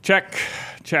Check,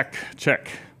 check, check.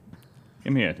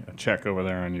 Give me a check over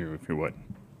there on you, if you would.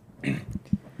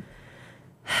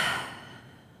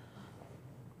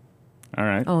 All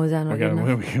right. Oh, is that not good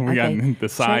enough? We got the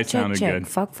size check, sounded check. good.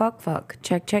 Fuck, fuck, fuck.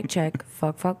 Check, check, check.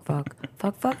 Fuck, fuck, fuck.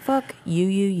 Fuck, fuck, fuck.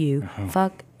 You.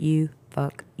 Fuck you,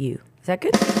 fuck you. Is that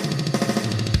good? Fuck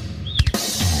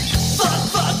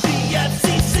the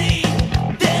FCC.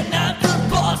 They're not the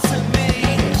boss of me.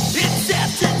 It's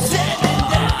after 10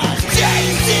 and that is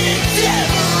Jason and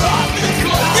Deborah on the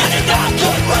clock. This is not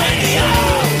good radio.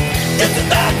 This is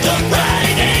not good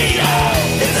radio.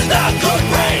 This is not good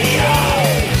radio.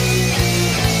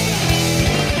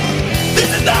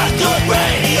 This is not good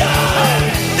radio.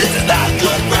 This is not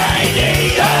good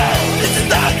radio. This is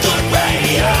not good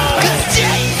radio. 'Cause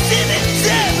Jason and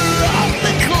Deborah on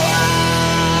the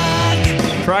clock.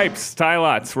 Tripes,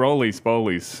 Tylots, Rollies,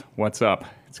 Bolies. What's up?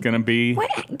 It's gonna be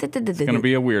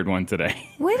a weird one today.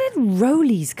 Where did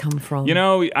Rollies come from? You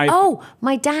know,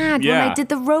 my dad when Yeah. I did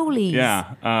the Rollies. Yeah.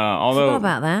 Although Forgot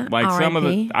about that. like some of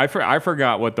the, R.I.P.. I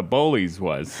forgot what the Bolies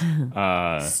was.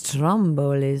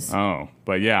 Strombolies. Oh,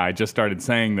 but yeah, I just started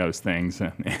saying those things,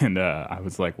 and I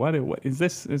was like, "What is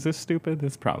this? Is this stupid?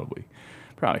 It's probably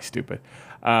stupid."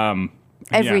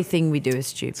 Everything we do is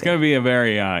stupid. It's going to be a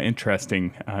very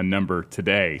interesting number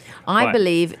today. I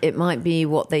believe it might be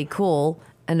what they call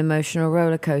an emotional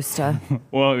roller coaster.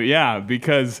 Well, yeah,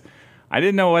 because I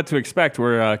didn't know what to expect.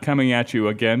 We're coming at you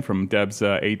again from Deb's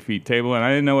 8 feet table, and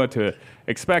I didn't know what to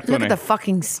expect Look at the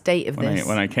fucking state of this.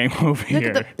 when I came over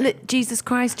here. Look, Jesus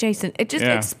Christ, Jason.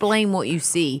 Explain what you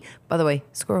see. By the way,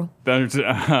 squirrel. There's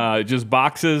just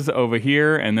boxes over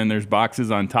here, and then there's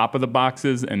boxes on top of the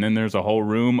boxes, and then there's a whole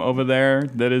room over there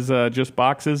that is just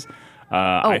boxes.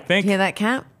 I think. Hear that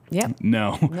cat? Yep.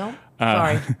 No. No.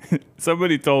 Sorry.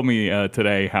 Somebody told me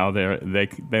today how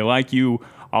they like you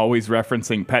always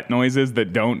referencing pet noises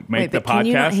that don't make the podcast. Can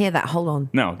you not hear that? Hold on.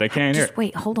 No, they can't hear. Just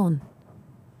wait. Hold on.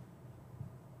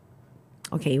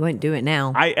 Okay, you won't do it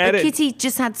now. I edit. But Kitty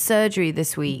just had surgery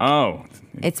this week. Oh.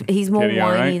 He's more Kitty, whiny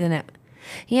all right? than it.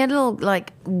 He had a little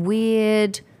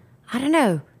weird. I don't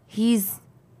know. He's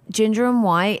ginger and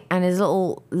white, and his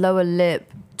little lower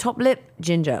lip, top lip,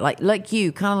 ginger, like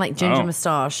you, kind of like ginger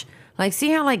moustache. Like, see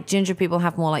how ginger people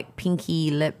have more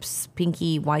pinky lips,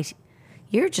 pinky white.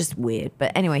 You're just weird.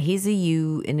 But anyway, he's a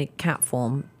you in a cat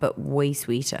form, but way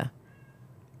sweeter.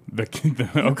 Okay.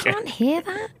 You can't hear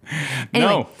that?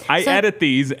 Anyway, No, I edit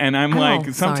these, and I'm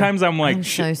sometimes sorry. I'm like, I'm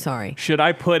so sorry. Should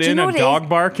I put Do you in know a what it dog is?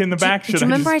 bark in the back? Do you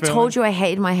remember I told you I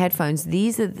hated my headphones?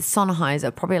 These are the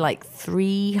Sennheiser, probably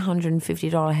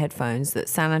 $350 headphones that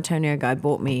San Antonio guy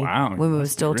bought me when we were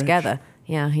still together.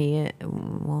 Yeah, he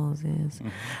was, yes.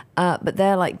 But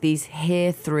they're these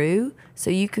hear through, so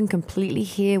you can completely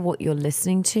hear what you're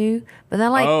listening to. But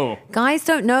they're guys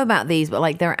don't know about these,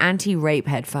 but they're anti-rape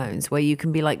headphones where you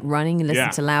can be running and listen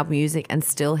to loud music and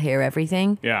still hear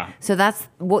everything. Yeah. So that's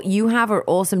what you have are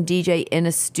awesome DJ in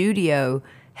a studio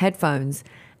headphones.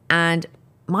 And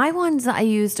my ones that I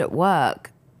used at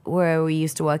work, where we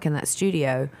used to work in that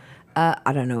studio,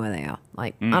 I don't know where they are.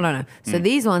 I don't know. So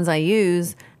these ones I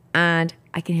use, and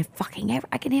I can hear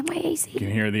I can hear my AC. You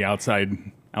can hear the outside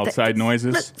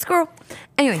noises. Look, squirrel.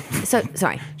 Anyway, so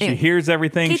sorry. Anyway, She hears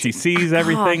everything. She sees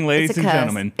everything, ladies and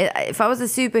gentlemen. If I was a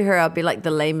superhero, I'd be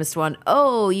the lamest one.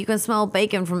 Oh, you can smell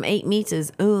bacon from 8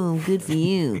 meters. Oh, good for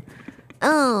you.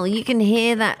 Oh, you can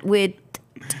hear that weird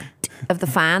of the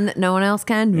fan that no one else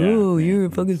can. Yeah, oh, you're a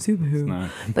fucking superhero.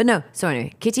 But no. So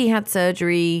anyway, Kitty had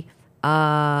surgery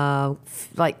a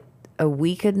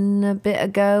week and a bit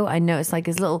ago. I noticed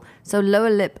his little lower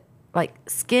lip,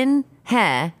 skin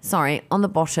hair, on the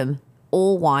bottom,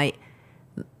 all white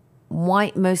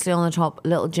mostly on the top,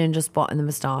 little ginger spot in the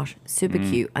moustache. Super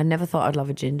cute. I never thought I'd love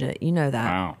a ginger. You know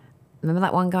that. Wow. Remember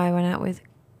that one guy I went out with?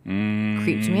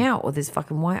 Creeped me out with his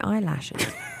fucking white eyelashes.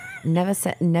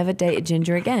 Never dated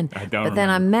ginger again. I don't But then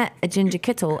I remember. met a ginger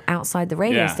Kittle outside the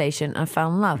radio Yeah. station and I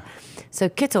fell in love. So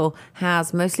Kittle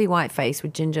has mostly white face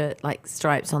with ginger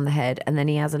stripes on the head, and then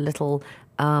he has a little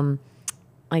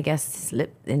I guess his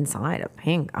lip inside are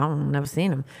pink. I don't know, never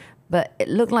seen him. But it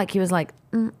looked like he was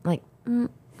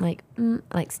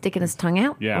sticking his tongue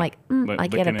out. Yeah. He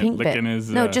had a pink bit. licking his,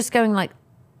 no, just going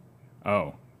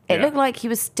Oh. It yeah. looked like he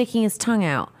was sticking his tongue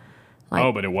out.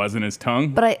 But it wasn't his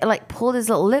tongue? But I pulled his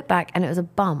little lip back and it was a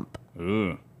bump.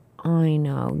 Ooh. I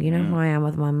know. You know how I am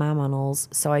with my mammals.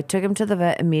 So I took him to the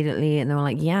vet immediately and they were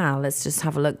like, yeah, let's just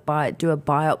have a look, do a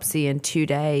biopsy in 2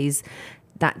 days.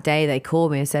 That day they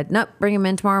called me and said, nope, bring him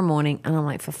in tomorrow morning. And I'm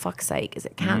like, for fuck's sake, is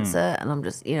it cancer? And I'm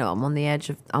just, I'm on the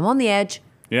edge.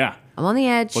 Yeah. I'm on the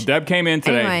edge. Well, Deb came in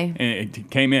today. Anyway. And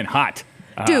it came in hot.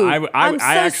 Dude, I'm so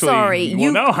actually, sorry.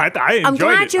 Well, no, I enjoyed it. I'm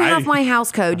glad you have my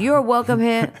house code. You're welcome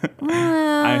here.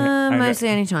 Mostly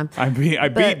anytime. I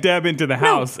beat Deb into the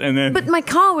house, and then. But my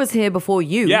car was here before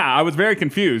you. Yeah, I was very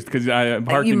confused because I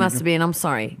parked. You must have been. I'm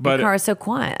sorry. But the car is so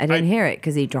quiet. I didn't hear it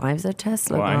because he drives a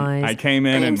Tesla, guys. I came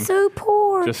in I'm and so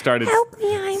poor. Just started. Help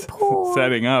me, I'm poor.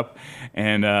 Setting up,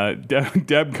 and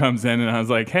Deb comes in, and I was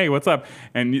like, "Hey, what's up?"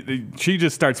 And she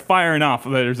just starts firing off.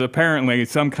 There's apparently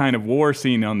some kind of war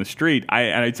scene on the street.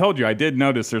 And I told you, I did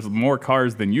notice there's more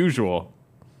cars than usual.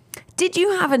 Did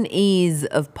you have an ease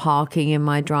of parking in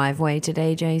my driveway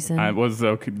today, Jason? That was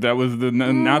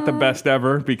not the best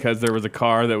ever because there was a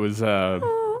car that was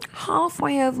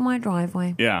halfway over my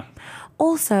driveway. Yeah.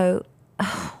 Also,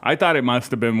 I thought it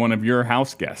must have been one of your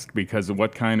house guests because of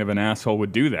what kind of an asshole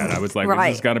would do that. I was like, right.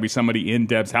 This has got to be somebody in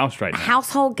Deb's house right now.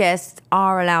 Household guests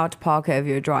are allowed to park over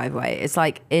your driveway. It's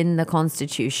like in the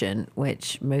Constitution,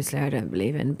 which mostly I don't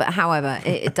believe in. But however,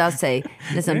 it does say,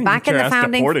 listen, back in the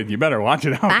founding... Deported. You better watch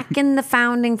it out. Back in the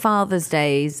founding fathers'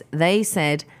 days, they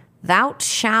said, thou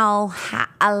shall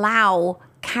allow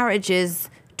carriages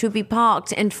to be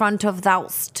parked in front of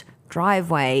thou'st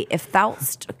driveway. If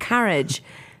thou'st carriage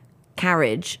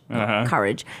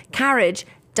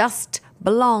dost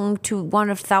belong to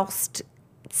one of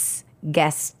thou'st's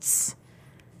guests.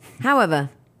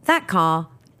 However, that car,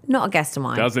 not a guest of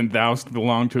mine. Doesn't thou'st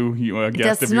belong to you, a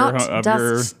guest dost of not,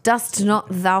 your... Dost not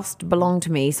thou'st belong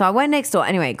to me. So I went next door.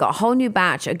 Anyway, got a whole new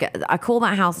batch. I call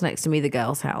that house next to me the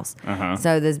girls' house.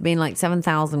 So there's been like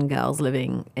 7,000 girls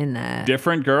living in there.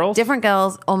 Different girls? Different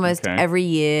girls almost every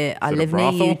year. I live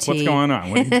near UT. What's going on?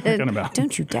 What are you talking about?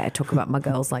 Don't you dare talk about my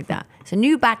girls like that. It's a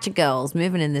new batch of girls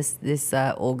moving in this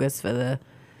August for the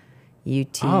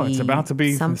UT. Oh, it's about to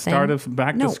be the start of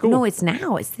back to school. No, it's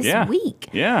now. It's this week.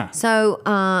 Yeah. So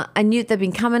I knew they've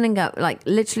been coming and go. Like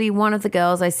literally one of the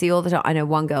girls I see all the time. I know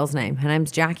one girl's name. Her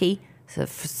name's Jackie. So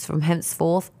from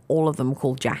henceforth, all of them are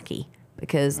called Jackie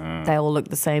because they all look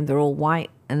the same. They're all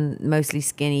white and mostly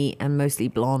skinny and mostly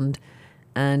blonde.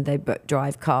 And they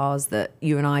drive cars that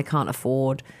you and I can't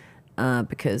afford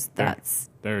because that's...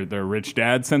 Their rich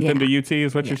dad sent them to UT,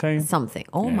 is what you're saying? Something.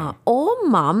 Or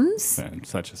mums. I'm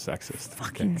such a sexist.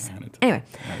 Fucking. Anyway,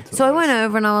 so I went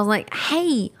over and I was like,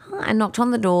 hey. I knocked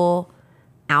on the door.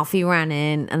 Alfie ran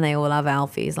in and they all love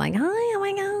Alfie. He's like, hi, oh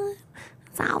my God.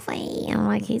 It's Alfie. And I'm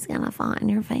like, he's going to fart in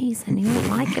your face and you won't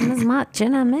like him as much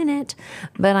in a minute.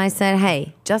 But I said,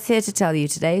 hey, just here to tell you,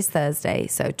 today's Thursday.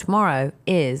 So tomorrow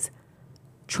is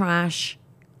trash,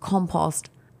 compost,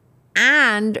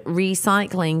 and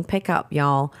recycling pickup,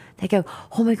 y'all. They go,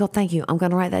 oh my God, thank you. I'm going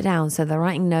to write that down. So they're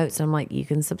writing notes. And I'm like, you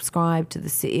can subscribe to the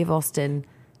City of Austin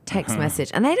text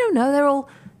message. And they don't know. They're all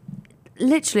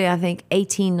literally, I think,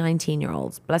 18,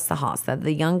 19-year-olds. Bless their hearts. They're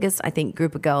the youngest, I think,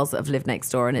 group of girls that have lived next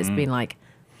door. And it's been like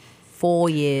 4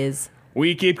 years.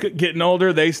 We keep getting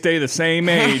older. They stay the same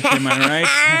age. Am I right?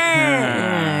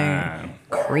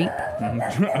 Creep.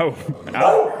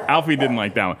 Alfie didn't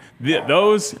like that one.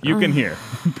 Those you can hear.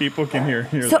 People can hear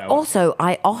so that one. Also,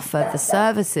 I offer the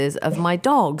services of my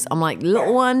dogs. I'm like,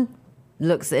 little one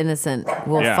looks innocent.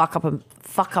 Will fuck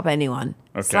up anyone.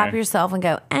 Okay. Slap yourself and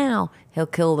go, ow. He'll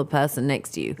kill the person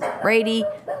next to you. Brady,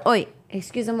 oi,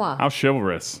 excusez-moi. How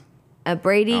chivalrous.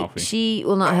 Brady, Alfie. she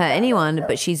will not hurt anyone,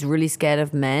 but she's really scared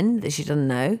of men that she doesn't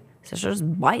know. So she'll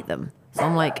just bite them. So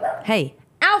I'm like, hey,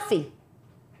 Alfie,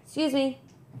 excuse me.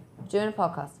 Doing a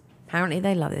podcast. Apparently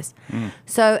they love this.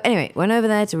 So anyway, went over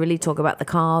there to really talk about the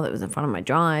car that was in front of my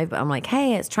drive. But I'm like,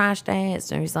 hey, it's trash day.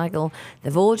 It's no recycle.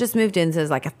 They've all just moved in. So there's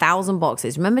like 1,000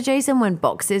 boxes. Remember, Jason, when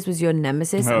boxes was your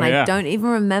nemesis? Oh, and yeah. I don't even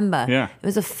remember. Yeah. It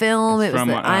was a film. It was From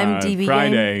the IMDb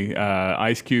Friday, game.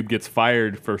 Ice Cube gets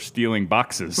fired for stealing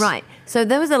boxes. Right. So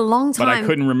there was a long time. But I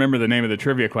couldn't remember the name of the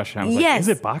trivia question. I was like, is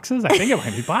it boxes? I think it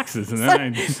might be boxes. And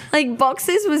then like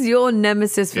boxes was your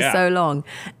nemesis for so long.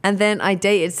 And then I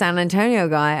dated San Antonio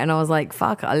guy and I was like,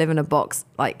 fuck, I live in a box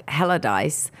like hella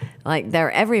dice. Like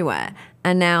they're everywhere.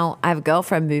 And now I have a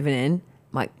girlfriend moving in.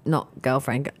 Like not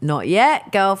girlfriend, not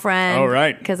yet girlfriend. Oh,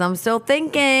 right. Because I'm still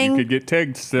thinking. You could get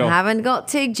tigged still. I haven't got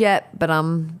tigged yet, but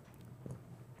I'm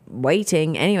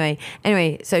waiting. Anyway,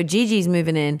 so Gigi's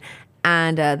moving in.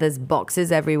 And there's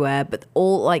boxes everywhere, but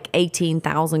all like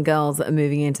 18,000 girls that are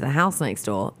moving into the house next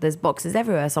door. There's boxes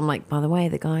everywhere. So I'm like, by the way,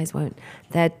 the guys won't.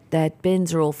 Their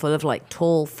bins are all full of like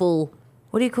tall, full.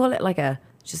 What do you call it? Like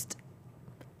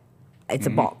it's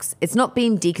a box. It's not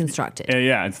being deconstructed.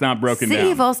 Yeah, it's not broken down. City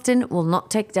of Austin will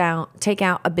not take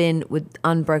out a bin with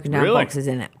unbroken down boxes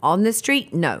in it. On the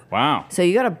street, no. Wow. So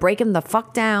you got to break them the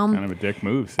fuck down. Kind of a dick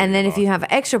move. And then if you have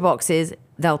extra boxes,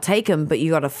 they'll take them, but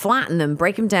you got to flatten them,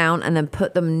 break them down, and then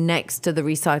put them next to the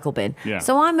recycle bin. Yeah.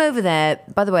 So I'm over there.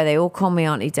 By the way, they all call me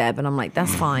Auntie Deb, and I'm like,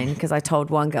 that's fine, because I told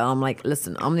one girl, I'm like,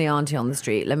 listen, I'm the auntie on the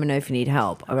street. Let me know if you need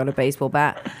help. I got a baseball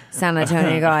bat. San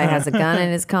Antonio guy has a gun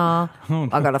in his car.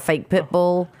 I got a fake pit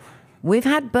bull. We've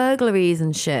had burglaries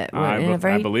and shit. We're in a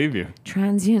very I believe you.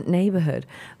 transient neighborhood.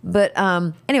 But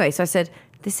anyway, so I said,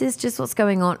 this is just what's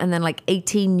going on. And then like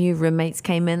 18 new roommates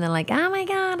came in. They're like, oh my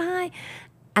God, hi.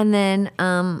 And then,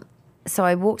 so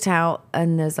I walked out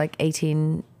and there's like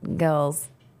 18 girls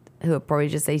who are probably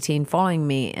just 18 following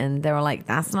me. And they were like,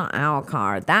 that's not our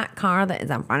car. That car that is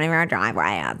in front of our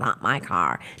driveway is not my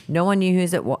car. No one knew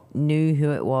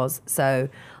who it was. So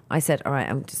I said, all right,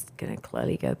 I'm just going to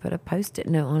clearly go put a Post-it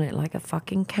note on it like a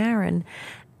fucking Karen.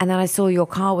 And then I saw your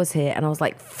car was here and I was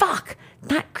like, fuck,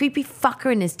 that creepy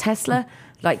fucker in his Tesla,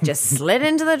 like just slid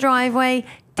into the driveway.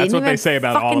 That's what they say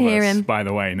about all of us, him. by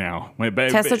the way, now.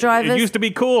 Tesla drivers? It used to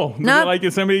be cool. No. Like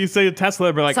if somebody say a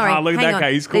Tesla, be like, Sorry, look at hang that on.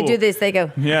 guy, he's cool. They do this, they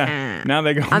go. Yeah. Now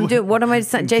they go. What am I,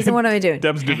 Jason, what am I doing?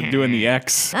 Deb's doing the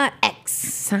X.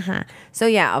 X. So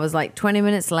yeah, I was like 20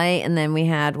 minutes late, and then we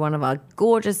had one of our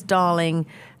gorgeous, darling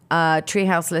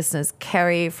Treehouse listeners,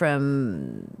 Kerry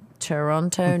from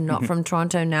Toronto, not from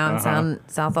Toronto, now in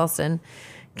South Austin,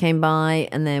 came by,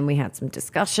 and then we had some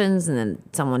discussions, and then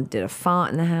someone did a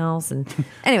fart in the house, and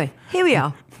anyway, here we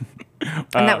are.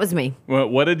 And that was me. Well,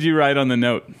 what did you write on the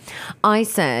note? I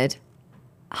said,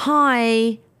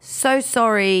 hi, so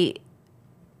sorry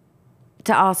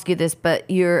to ask you this, but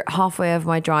you're halfway over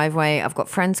my driveway. I've got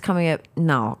friends coming up.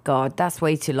 No, God, that's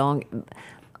way too long.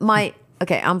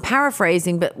 Okay, I'm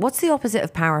paraphrasing, but what's the opposite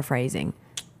of paraphrasing?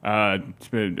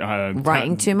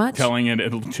 Writing too much? Telling it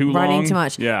too long? Writing too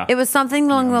much. Yeah. It was something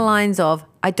along the lines of,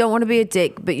 I don't want to be a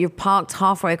dick, but you're parked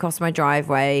halfway across my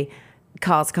driveway.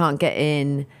 Cars can't get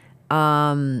in.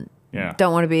 Yeah.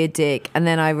 Don't want to be a dick. And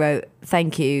then I wrote,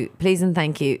 thank you, please and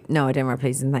thank you. No, I didn't write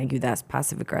please and thank you. That's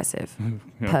passive aggressive.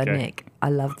 Per Nick. I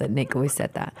love that Nick always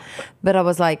said that. But I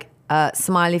was like,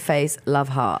 smiley face, love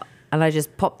heart. And I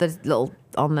just popped the little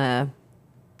on the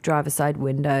driver's side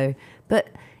window. But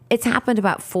it's happened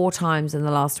about 4 times in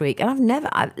the last week. And I've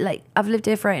lived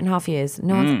here for 8.5 years.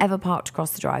 No one's ever parked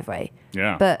across the driveway.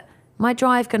 Yeah. But my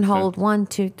drive can hold 1,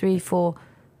 2, 3, 4,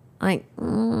 like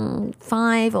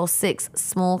 5 or 6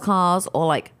 small cars, or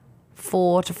like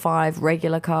 4 to 5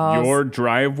 regular cars. Your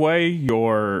driveway,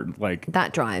 your like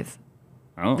that drive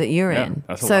that you're in.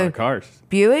 That's a lot of cars.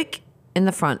 Buick in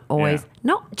the front always. Yeah.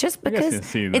 Not just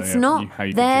because it's not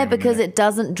not there because it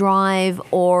doesn't drive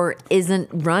or isn't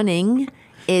running.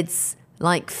 It's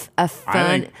like a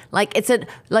fun, like it's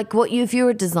if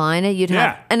you're a designer, you'd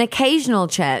have an occasional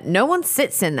chair. No one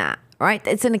sits in that. Right?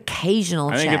 It's an occasional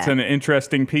chair. I think it's an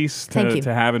interesting piece to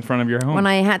have in front of your home. When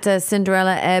I had to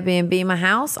Cinderella Airbnb my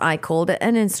house, I called it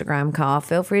an Instagram car.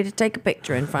 Feel free to take a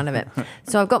picture in front of it.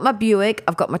 So I've got my Buick,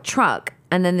 I've got my truck,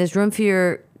 and then there's room for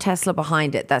your Tesla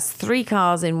behind it. That's 3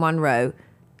 cars in one row.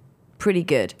 Pretty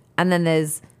good. And then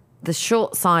there's the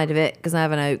short side of it, because I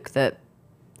have an oak that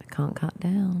I can't cut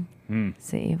down.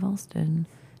 City of Austin.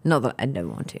 Not that I don't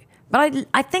want to. But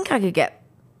I think I could get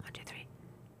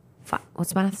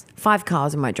 5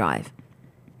 cars in my drive.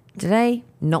 Today,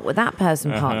 not with that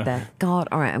person parked there. God,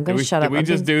 all right, I'm going to shut up. Did we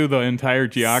just do the entire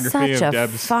geography of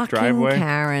Deb's driveway?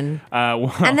 Karen.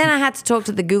 Well, and then I had to talk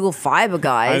to the Google Fiber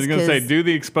guys. I was going to say, do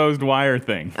the exposed wire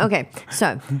thing. Okay,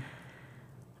 so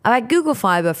I had Google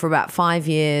Fiber for about 5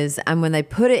 years, and when they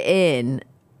put it in,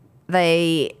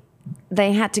 they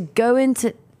had to go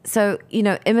into... So,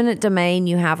 eminent domain,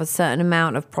 you have a certain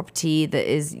amount of property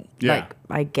that is, like,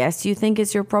 I guess you think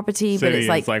it's your property, but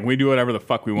it's like we do whatever the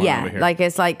fuck we want over here. Like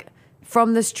it's like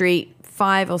from the street,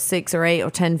 5 or 6 or 8 or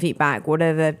 10 feet back,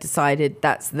 whatever they've decided,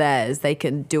 that's theirs. They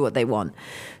can do what they want.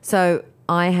 So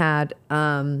I had,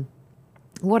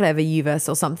 whatever, UVerse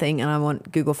or something, and I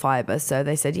want Google Fiber. So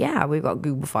they said, yeah, we've got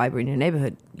Google Fiber in your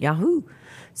neighborhood. Yahoo.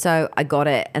 So I got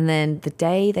it. And then the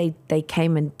day they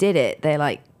came and did it, they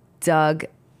like dug...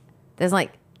 There's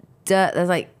like dirt. There's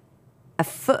like a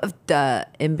foot of dirt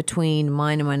in between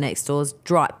mine and my next door's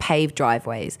paved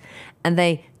driveways, and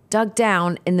they dug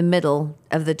down in the middle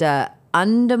of the dirt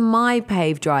under my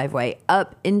paved driveway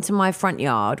up into my front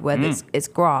yard where it's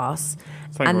grass.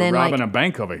 It's like we're robbing a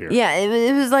bank over here. Yeah,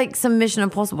 it was like some Mission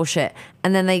Impossible shit.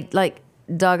 And then they like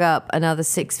dug up another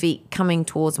 6 feet coming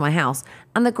towards my house,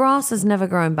 and the grass has never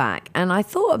grown back. And I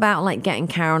thought about like getting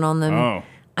Karen on them. Oh.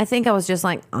 I think I was just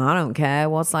like, I don't care.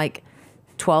 What's like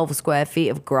 12 square feet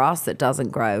of grass that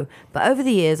doesn't grow. But over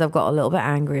the years, I've got a little bit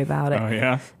angry about it. Oh,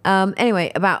 yeah?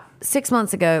 Anyway, about 6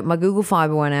 months ago, my Google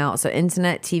Fiber went out. So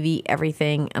internet, TV,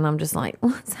 everything. And I'm just like,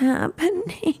 what's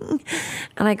happening?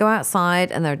 And I go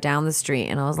outside and they're down the street.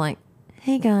 And I was like,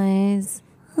 hey, guys.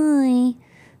 Hi.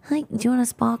 Do you want a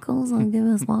sparkles? I'll give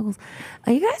you a sparkles.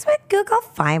 Are you guys with Google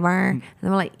Fiber? And they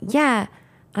were like, yeah.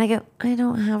 And I go, I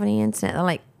don't have any internet. They're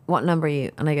like, what number are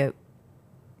you? And I go,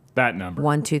 that number.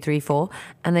 1, 2, 3, 4.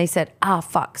 And they said,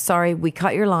 fuck, sorry, we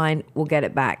cut your line. We'll get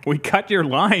it back. We cut your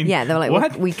line? Yeah, they were like,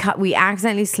 what? we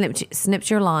accidentally snipped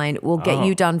your line. We'll get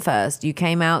you done first. You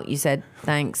came out, you said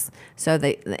thanks. So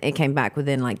it came back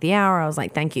within like the hour. I was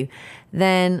like, thank you.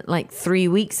 Then like 3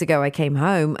 weeks ago, I came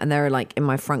home and they're like in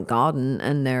my front garden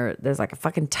and there's like a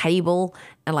fucking table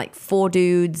and like 4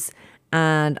 dudes.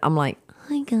 And I'm like,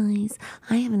 hi guys,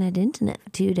 I haven't had internet for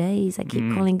 2 days. I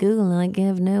keep calling Google and I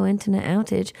have no internet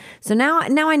outage. So now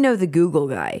I know the Google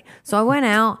guy. So I went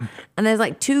out and there's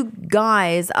like 2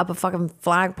 guys up a fucking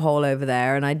flagpole over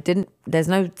there and there's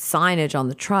no signage on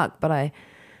the truck, but I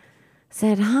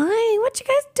said, hi, what you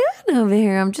guys doing over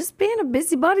here? I'm just being a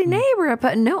busybody neighbor. I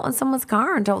put a note on someone's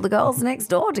car and told the girls next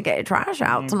door to get your trash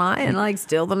out tonight and like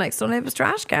steal the next door neighbor's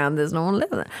trash can. There's no one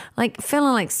living there. Like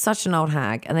feeling like such an old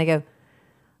hag. And they go,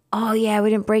 oh yeah, we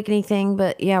didn't break anything,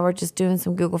 but yeah, we're just doing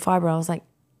some Google Fiber. I was like,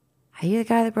 are you the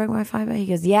guy that broke my fiber? He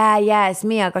goes, yeah, it's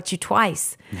me. I got you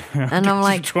twice. And I'm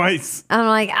like, twice. I'm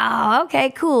like, oh,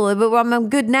 okay, cool. But I'm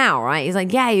good now, right? He's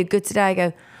like, yeah, you're good today. I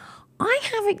go, I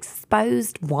have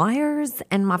exposed wires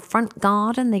in my front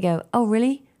garden. They go, oh,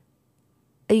 really?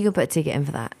 Are you going to put a ticket in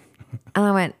for that? And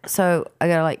I went, so I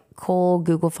got to like call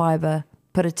Google Fiber,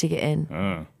 put a ticket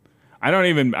in.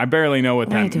 I barely know what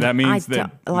that means.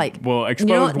 Exposed you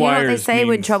know what they say means,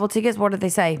 with trouble tickets? What did they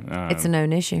say? It's a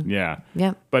known issue. Yeah.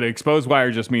 Yeah. But exposed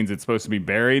wire just means it's supposed to be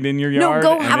buried in your yard.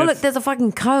 No, go have a look. There's a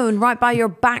fucking cone right by your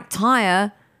back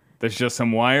tire. There's just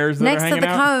some wires that next are to the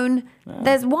out? cone.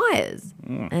 There's wires.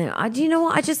 And do you know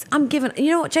what? I'm giving. You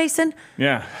know what, Jason?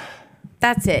 Yeah.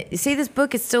 That's it. You see, this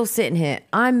book is still sitting here.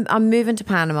 I'm moving to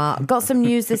Panama. I've got some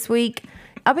news this week.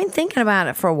 I've been thinking about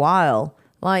it for a while.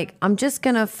 Like, I'm just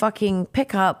going to fucking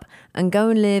pick up and go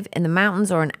and live in the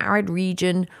mountains or an arid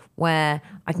region where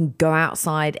I can go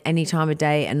outside any time of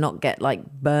day and not get, like,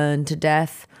 burned to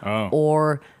death.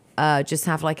 Or just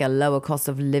have, like, a lower cost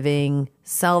of living,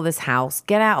 sell this house,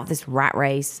 get out of this rat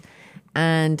race.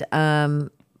 And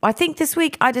I think this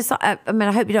week I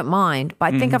hope you don't mind,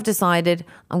 but I think I've decided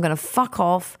I'm going to fuck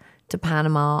off to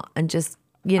Panama and just,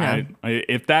 you know.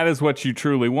 If that is what you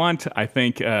truly want, I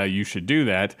think you should do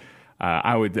that.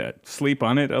 I would sleep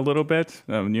on it a little bit,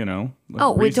 you know.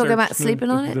 Oh, we're talking about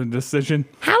sleeping on it? The decision.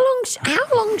 How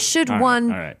long should one...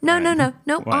 Right. No,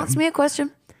 answer me a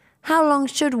question. How long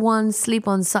should one sleep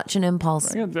on such an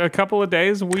impulse? A couple of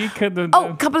days, a week.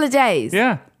 A couple of days?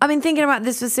 Yeah. I've been thinking about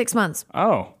this for 6 months.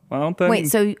 Oh, well then... Wait,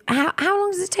 so how long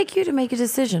does it take you to make a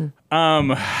decision?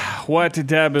 What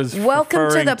Deb is Welcome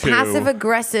to the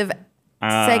passive-aggressive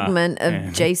segment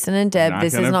of Jason and Deb.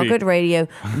 This is not good radio.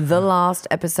 The last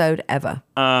episode ever.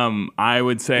 I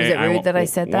would say is it rude that I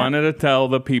said that? I wanted to tell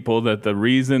the people that the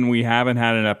reason we haven't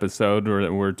had an episode or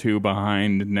that we're 2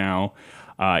 behind now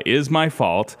is my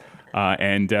fault.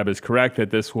 And Deb is correct that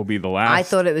this will be the last. I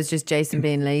thought it was just Jason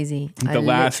being lazy. The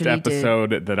last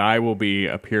episode that I will be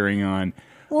appearing on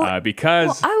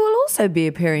because I will also be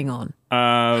appearing on.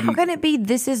 How can it be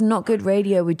This Is Not Good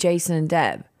Radio with Jason and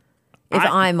Deb? If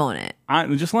I'm on it,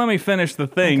 just let me finish the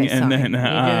thing, okay, and then you're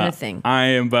doing a thing. I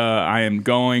am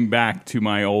going back to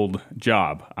my old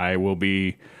job. I will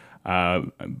be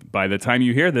by the time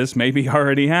you hear this, maybe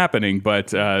already happening.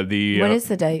 But when is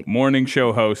the date? Morning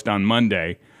show host on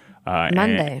Monday.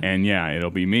 Monday, and yeah,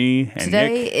 it'll be me. And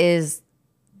today Nick. Is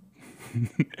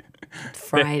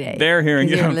Friday. They're hearing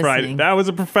it on Friday. That was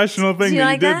a professional thing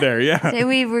that you did there. Yeah. So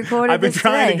we recorded I've been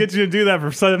trying today. to get you to do that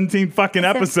for 17 fucking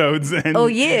episodes. And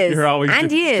years. You're always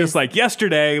years. Just like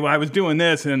yesterday, I was doing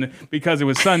this, and because it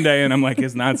was Sunday, and I'm like,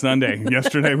 it's not Sunday.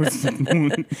 Yesterday was.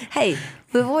 Hey,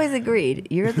 we've always agreed.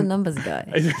 You're the numbers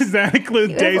guy. Does that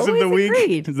include days of the week?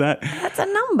 Agreed. Is that? That's a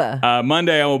number.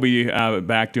 Monday, I will be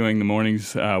back doing the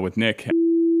mornings with Nick.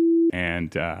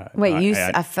 And wait,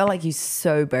 I felt like you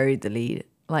so buried the lead.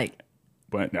 Like,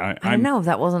 but I don't know if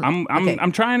that wasn't.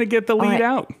 I'm trying to get the lead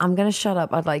out. I'm gonna shut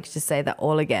up. I'd like to say that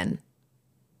all again.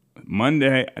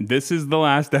 Monday, this is the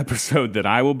last episode that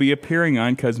I will be appearing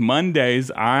on because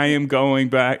Mondays I am going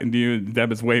back. And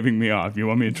Deb is waving me off. You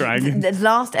want me to try again? The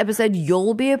last episode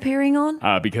you'll be appearing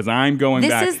on? Because I'm going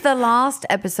back. This is the last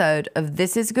episode of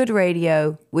This Is Good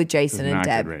Radio with Jason and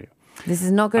Deb. This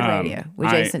is not good radio with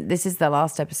Jason. This is the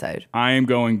last episode. I am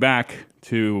going back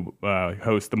to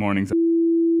host the mornings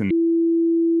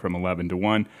from 11 to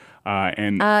 1.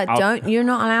 You're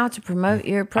not allowed to promote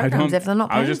your programs if they're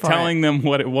not paying I was just for telling it. them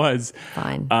what it was.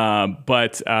 Fine.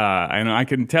 But I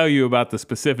can tell you about the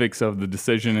specifics of the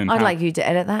decision and I'd like you to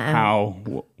edit that out.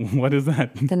 What is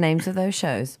that? The names of those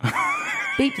shows.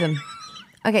 Beep them.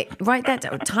 Okay, write that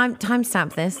down.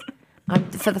 Timestamp this.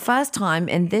 For the first time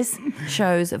in this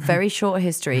show's very short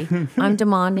history, I'm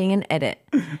demanding an edit.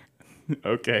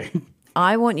 Okay.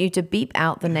 I want you to beep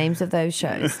out the names of those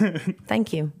shows.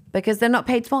 Thank you. Because they're not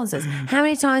paid sponsors. How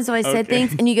many times have I said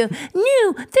things and you go,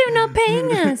 no, they're not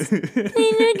paying us. They're not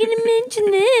going to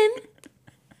mention them.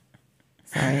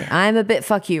 Sorry, I'm a bit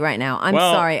fuck you right now. I'm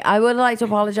sorry. I would like to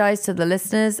apologize to the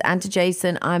listeners and to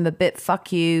Jason. I'm a bit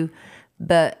fuck you,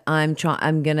 but I'm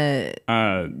gonna try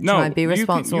and be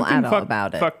responsible adult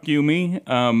about it. Fuck you, me.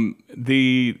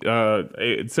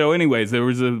 So, anyways, there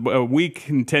was a week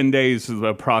and 10 days of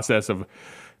a process of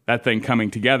that thing coming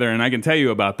together, and I can tell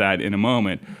you about that in a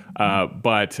moment.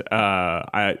 But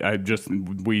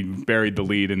we buried the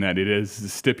lead in that it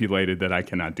is stipulated that I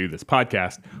cannot do this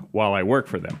podcast while I work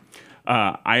for them.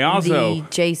 I also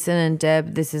Jason and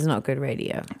Deb. This is not good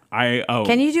radio.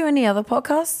 Can you do any other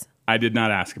podcasts? I did not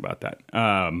ask about that.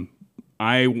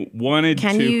 I wanted to.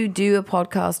 Can you do a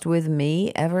podcast with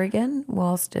me ever again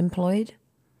whilst employed?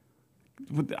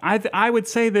 I would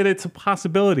say that it's a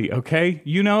possibility, okay?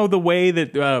 You know the way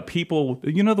that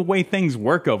the way things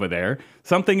work over there.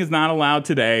 Something is not allowed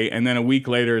today, and then a week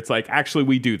later it's like, actually,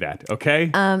 we do that, okay?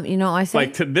 You know what I say?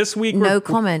 Like this week,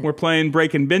 comment. We're playing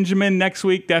Breaking Benjamin. Next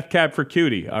week, Death Cab for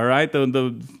Cutie, all right?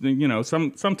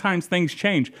 Sometimes things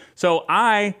change. So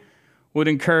I would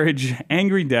encourage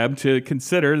Angry Deb to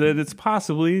consider that it's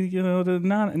possibly,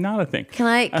 not a thing. Can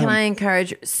I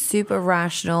encourage super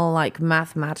rational, like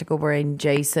mathematical brain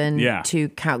Jason to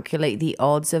calculate the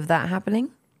odds of that happening?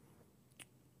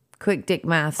 Quick dick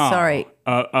math. Sorry.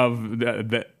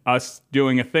 Of us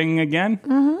doing a thing again?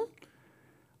 Mm-hmm.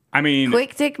 I mean,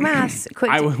 quick dick math.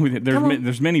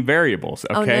 There's many variables.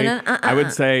 Okay, I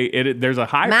would say there's a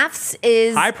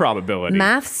high probability.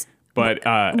 But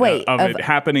it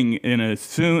happening in a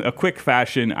quick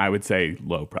fashion, I would say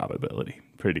low probability,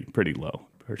 pretty low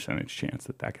percentage chance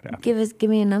that could happen. Give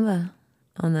me a number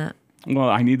on that. Well,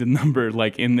 I need a number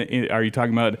like are you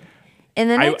talking about in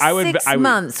the next 6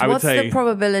 months? What's the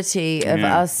probability of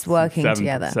us working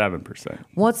together? 7%.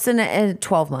 What's in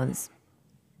 12 months?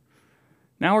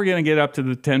 Now we're going to get up to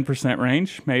the 10%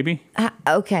 range, maybe.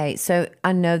 Okay, so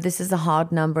I know this is a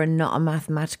hard number and not a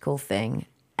mathematical thing.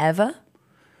 Ever?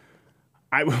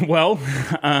 Ever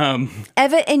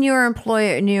in your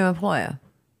new employer?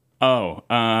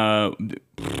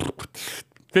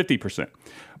 50%.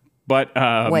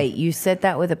 But wait, you said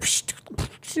that with a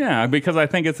yeah, because I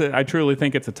truly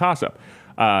think it's a toss up.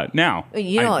 Now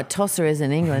you know what a tosser is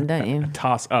in England, don't you?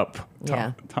 Toss up.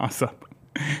 Yeah. Toss up.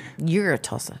 You're a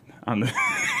tosser.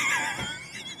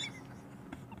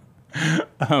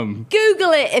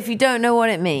 Google it if you don't know what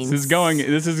it means.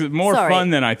 This is more fun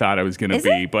than I thought it was going to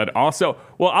be, but also,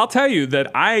 I'll tell you that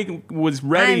I was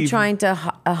ready. I'm trying to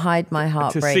hide my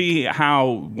heartbreak to see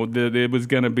how it was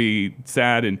going to be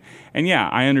sad, and yeah,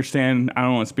 I understand. I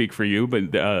don't want to speak for you,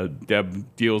 but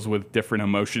Deb deals with different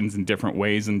emotions in different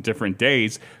ways and different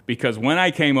days. Because when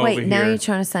I came over here, now you're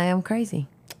trying to say I'm crazy.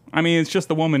 I mean, it's just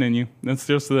the woman in you. That's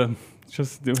just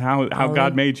how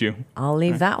God made you. I'll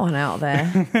leave that one out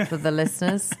there for the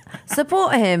listeners.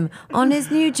 Support him on his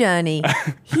new journey.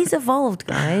 He's evolved,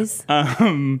 guys,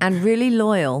 and really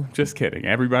loyal. Just kidding.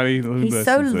 Everybody he's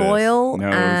so loyal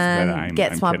and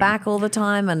gets my back all the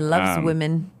time and loves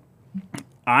women.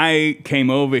 I came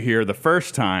over here the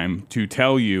first time to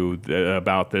tell you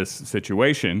about this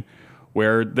situation.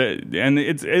 And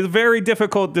it's a very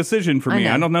difficult decision for me.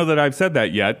 I don't know that I've said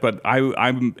that yet, but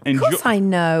I'm enjoying. Of course I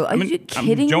know. Are you kidding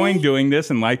me? I'm enjoying doing this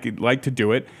and like to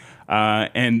do it.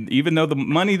 And even though the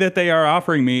money that they are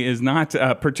offering me is not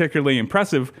particularly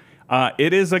impressive,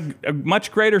 it is a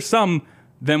much greater sum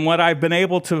than what I've been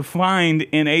able to find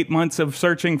in 8 months of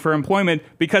searching for employment,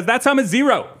 because that sum is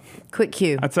zero. Quick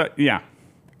cue. Yeah.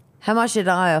 How much did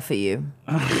I offer you?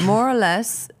 More or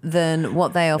less than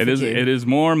what they offered you? It is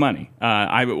more money.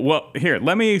 Here,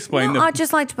 let me explain. I'd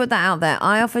just like to put that out there.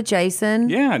 I offered Jason.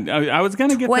 Yeah, I was going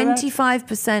to get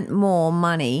 25% more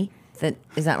money.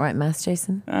 Is that right, maths,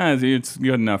 Jason? It's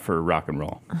good enough for rock and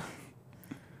roll.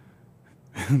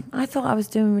 I thought I was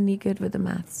doing really good with the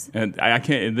maths. And I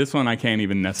can't. This one I can't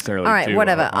even necessarily. All right, do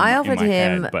whatever. I offered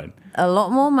him head, a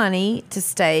lot more money to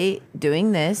stay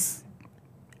doing this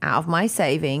out of my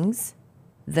savings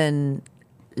than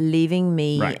leaving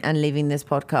me and leaving this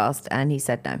podcast, and he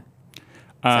said no.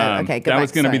 Okay, go that back.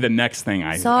 was going to be Sorry. the next thing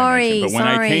I Sorry, mentioned. But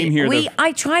when sorry. I came here,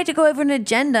 I tried to go over an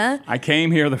agenda. I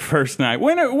came here the first night.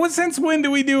 Since when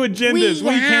do we do agendas? We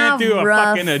can't have do a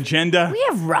rough- fucking agenda. We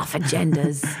have rough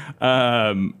agendas.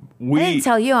 I We didn't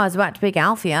tell you I was about to pick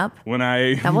Alfie up.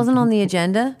 That wasn't on the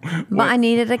agenda, but I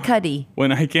needed a cuddy.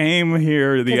 when I came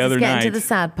here the other It's getting night to the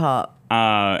sad part.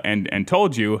 and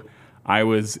told you,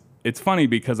 it's funny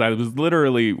because I was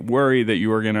literally worried that you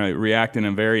were going to react in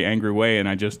a very angry way, and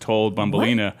I just told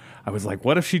Bumbleina, I was like,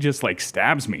 what if she just like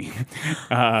stabs me? Who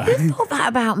thought that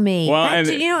about me? Well, That-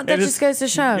 and you know what? That it just is- goes to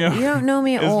show. you know, You don't know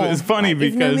me at all. it's funny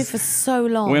You've known me because for so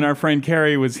long. When our friend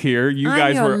Carrie was here, you I'm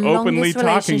guys your were openly longest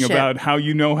talking relationship. about how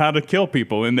you know how to kill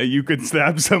people and that you could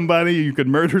stab somebody, you could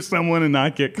murder someone and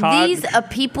not get caught. These are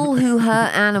people who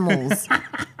hurt animals.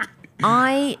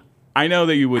 I know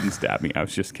that you wouldn't stab me. I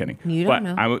was just kidding. You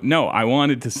don't know. I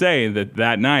wanted to say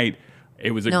that night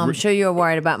it was a No, I'm sure you're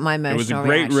worried about my emotional it was a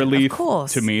great reaction. relief Of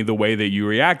course. to me the way that you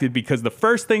reacted, because the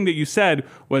first thing that you said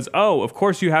was, "Oh, of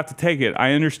course you have to take it.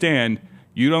 I understand.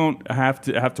 You don't have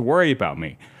to worry about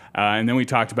me." And then we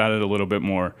talked about it a little bit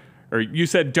more. Or you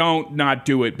said, "Don't not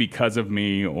do it because of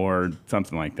me," or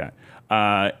something like that.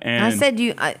 And I said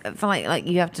I feel like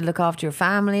you have to look after your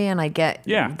family, and I get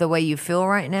the way you feel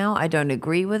right now. I don't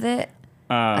agree with it.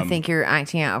 I think you're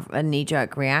acting out of a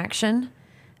knee-jerk reaction,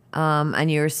 and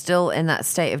you're still in that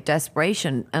state of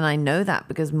desperation. And I know that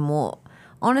because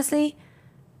honestly,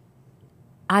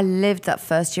 I lived that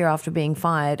first year after being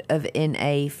fired in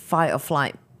a fight or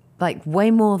flight, like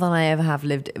way more than I ever have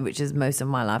lived, which is most of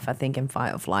my life, I think, in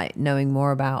fight or flight, knowing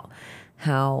more about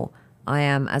how I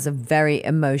am as a very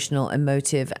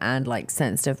emotive, and like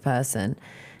sensitive person.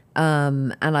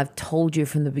 And I've told you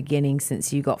from the beginning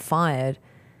since you got fired,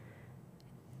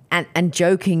 and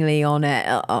jokingly on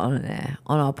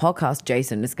our podcast,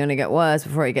 Jason, it's going to get worse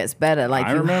before it gets better. Like,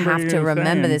 you have to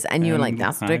remember this. And you were like,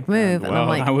 that's a dick move. And I'm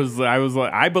like, I was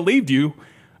like, I believed you.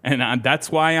 And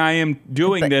that's why I am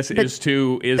doing this is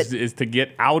to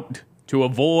get out, to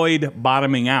avoid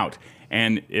bottoming out.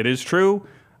 And it is true.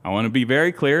 I want to be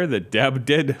very clear that Deb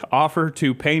did offer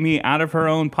to pay me out of her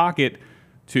own pocket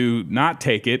to not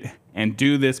take it and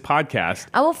do this podcast.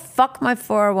 I will fuck my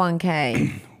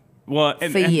 401k. Well,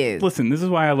 for you. Listen, this is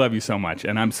why I love you so much,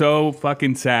 and I'm so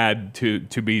fucking sad to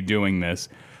be doing this.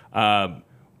 But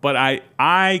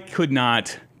I could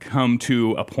not come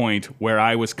to a point where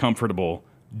I was comfortable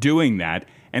doing that,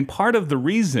 and part of the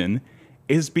reason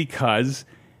is because,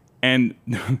 and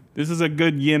this is a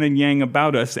good yin and yang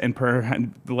about us,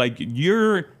 and like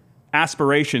your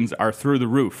aspirations are through the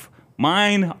roof.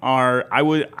 Mine are,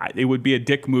 it would be a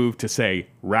dick move to say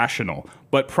rational,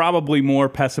 but probably more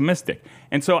pessimistic.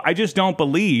 And so I just don't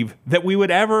believe that we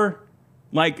would ever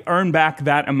like earn back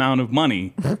that amount of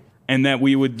money and that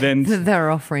we would then... They're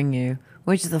offering you,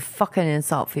 which is a fucking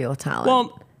insult for your talent.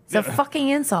 Well, it's a fucking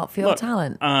insult for your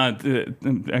talent.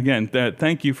 Again,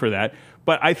 thank you for that.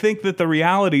 But I think that the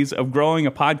realities of growing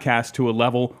a podcast to a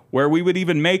level where we would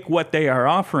even make what they are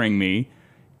offering me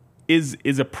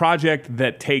is a project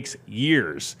that takes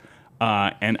years.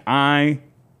 And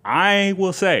I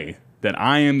will say that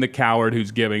I am the coward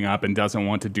who's giving up and doesn't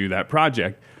want to do that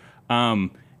project.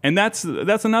 And that's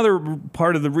another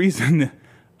part of the reason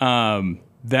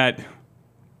that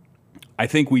I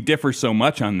think we differ so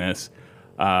much on this,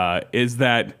 is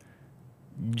that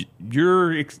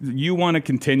you want to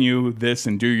continue this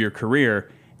and do your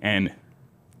career. And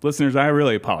listeners, I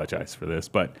really apologize for this,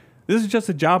 but this is just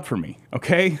a job for me,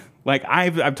 okay? Like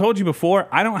I've told you before,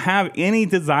 I don't have any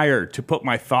desire to put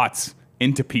my thoughts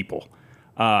into people.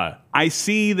 I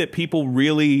see that people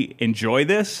really enjoy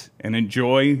this and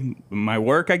enjoy my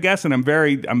work, I guess, and I'm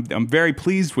very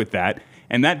pleased with that.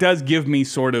 And that does give me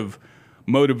sort of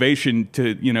motivation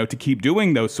to keep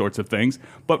doing those sorts of things.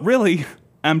 But really,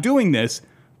 I'm doing this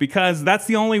because that's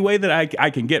the only way that I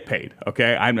can get paid.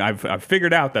 Okay, I've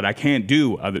figured out that I can't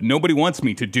do nobody wants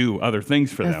me to do other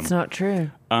things for them. That's not true.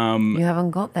 You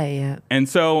haven't got there yet. And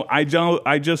so I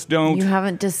just don't. You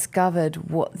haven't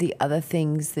discovered what the other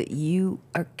things that you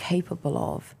are capable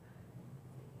of.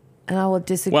 And I will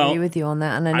disagree with you on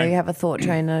that. And I know you have a thought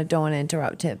train, and I don't want to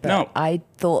interrupt it. But No. I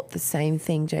thought the same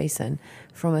thing, Jason,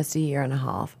 for almost a year and a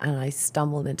half. And I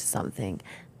stumbled into something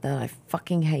that I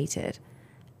fucking hated.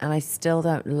 And I still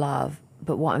don't love.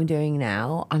 But what I'm doing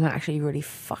now, I'm actually really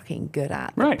fucking good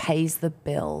at. That pays the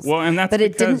bills. Well, and that's but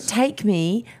it didn't because- take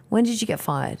me. When did you get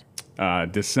fired?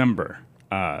 December.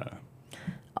 Hang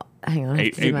on. I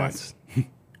have to do 8 maths. months.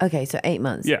 Okay, so 8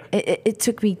 months. Yeah. It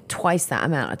took me twice that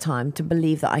amount of time to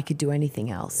believe that I could do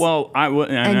anything else. Well,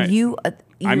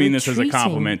 I mean this as a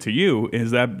compliment to you,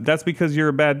 is that's because you're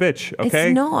a bad bitch, okay?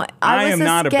 It's not. I am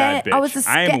not a bad bitch.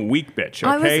 I am a weak bitch, okay?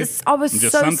 I was I'm just so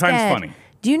sometimes scared. funny.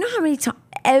 Do you know how many times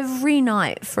every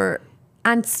night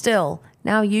and still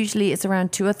now usually it's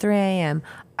around 2 or 3 a.m.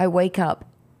 I wake up.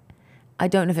 I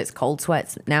don't know if it's cold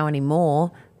sweats now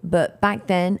anymore, but back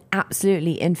then,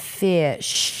 absolutely in fear,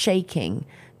 shaking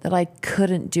that I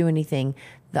couldn't do anything,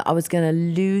 that I was going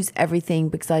to lose everything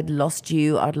because I'd lost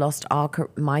you, I'd lost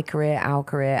my career,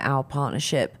 our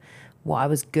partnership, what I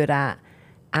was good at.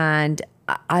 And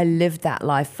I lived that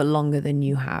life for longer than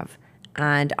you have.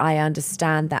 And I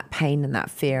understand that pain and that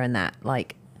fear and that,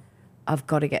 like, I've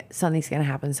got to something's going to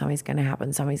happen, something's going to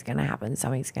happen, something's going to happen,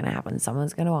 something's going to happen.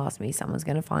 Someone's going to ask me, someone's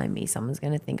going to find me, someone's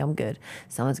going to think I'm good,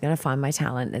 someone's going to find my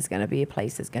talent, there's going to be a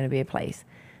place, there's going to be a place.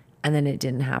 And then it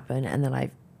didn't happen. And then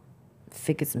I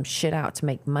figured some shit out to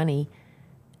make money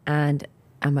and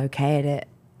I'm okay at it.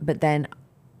 But then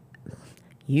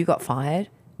you got fired,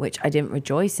 which I didn't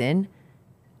rejoice in.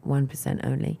 1%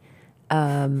 only.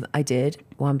 I did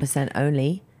 1%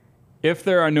 only. If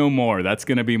there are no more, that's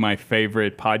going to be my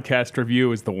favorite podcast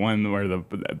review, is the one where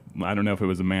I don't know if it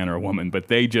was a man or a woman, but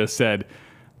they just said,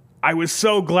 I was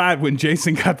so glad when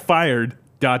Jason got fired, ...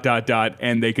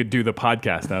 and they could do the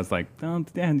podcast. I was like, oh,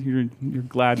 Dan, your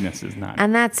gladness is not.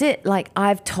 And that's it. Like,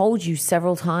 I've told you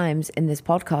several times in this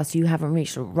podcast, you haven't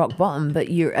reached rock bottom,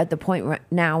 but you're at the point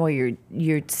now where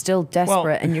you're still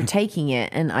desperate and you're taking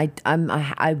it. And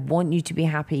I want you to be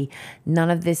happy. None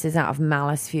of this is out of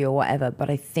malice for you or whatever, but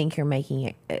I think you're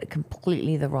making it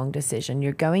completely the wrong decision.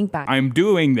 You're going back. I'm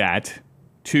doing that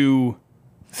to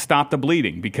stop the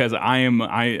bleeding, because I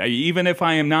even if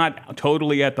I am not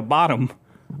totally at the bottom,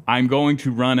 I'm going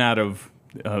to run out of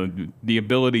the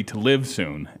ability to live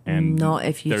soon. And not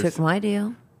if you took my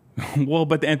deal. Well,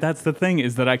 but that's the thing,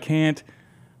 is that I can't.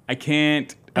 I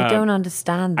don't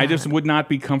understand that. I just would not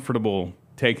be comfortable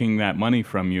taking that money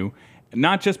from you,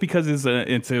 not just because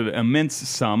it's an immense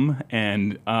sum,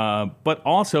 and but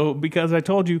also because I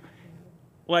told you,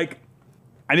 like,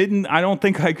 I don't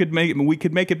think I could make it. We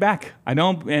could make it back. I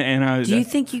don't. And do you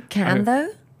think you can though?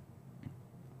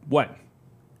 What?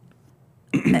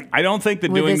 I don't think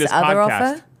that with doing this other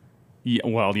podcast. Offer? Yeah,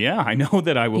 well, yeah, I know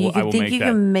that I will. You I will think make you that.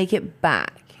 can make it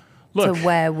back to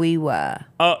where we were?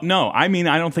 No, I mean,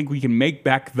 I don't think we can make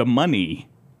back the money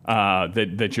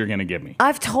that you're going to give me.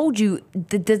 I've told you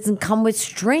that doesn't come with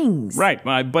strings. Right,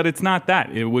 but it's not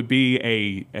that. It would be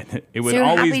It would so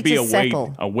always be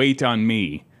a weight on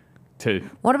me.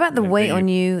 What about the weight on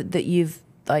you that you've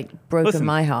broken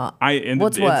my heart?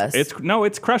 What's worse?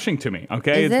 It's crushing to me.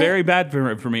 Okay, it's very bad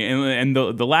for me. And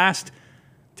the last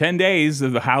 10 days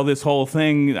of how this whole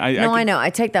thing. I know.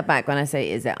 I take that back when I say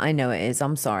is it. I know it is.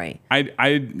 I'm sorry. I'm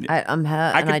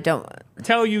hurt, and I don't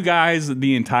tell you guys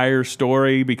the entire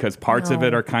story because parts of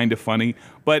it are kind of funny.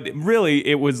 But really,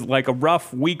 it was like a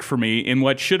rough week for me in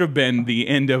what should have been the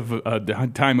end of a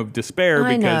time of despair,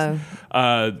 because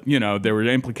there were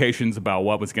implications about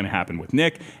what was going to happen with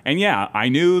Nick. And yeah, I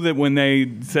knew that when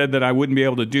they said that I wouldn't be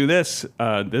able to do this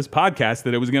podcast,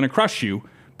 that it was going to crush you.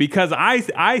 Because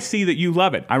I see that you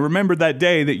love it. I remember that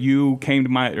day that you came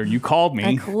to you called me.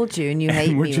 I called you and you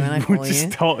hate me when I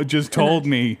call you. Just told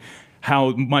me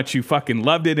how much you fucking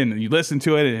loved it and you listened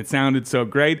to it and it sounded so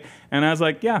great. And I was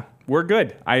like, yeah, we're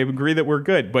good. I agree that we're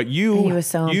good. But you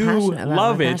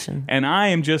love it. Passion. And I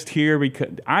am just here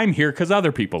because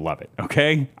other people love it,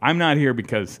 okay? I'm not here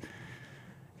because,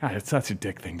 God, it's such a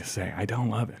dick thing to say. I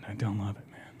don't love it. I don't love it,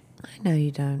 man. I know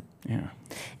you don't. Yeah.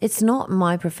 It's not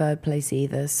my preferred place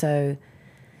either. So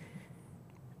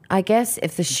I guess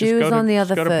if the shoe is on the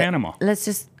other foot, go to Panama. Let's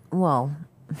just,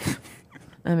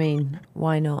 I mean,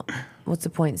 why not? What's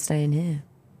the point in staying here?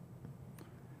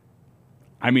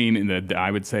 I mean,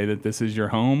 I would say that this is your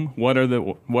home. What are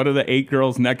the 8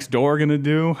 girls next door going to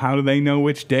do? How do they know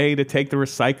which day to take the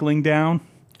recycling down?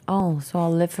 Oh, so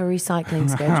I'll live for recycling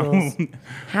schedules.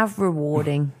 How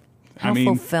rewarding. How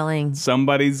fulfilling.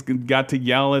 Somebody's got to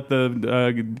yell at the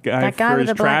guy for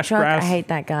his trash truck. grass. I hate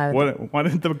that guy. What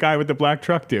did the guy with the black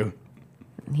truck do?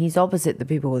 He's opposite the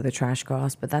people with the trash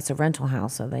grass, but that's a rental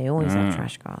house, so they always have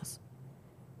trash grass.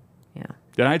 Yeah.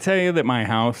 Did I tell you that my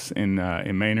house in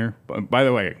Manor? By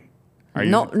the way, are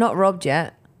you not robbed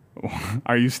yet?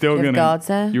 Are you still gonna? Guards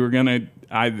there? You were gonna.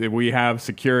 We have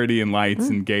security and lights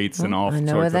and gates and all sorts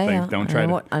of things. Don't try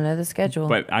to. I know the schedule.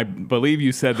 But I believe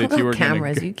you said that you were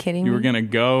cameras. Are you kidding me? You were gonna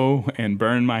go and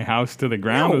burn my house to the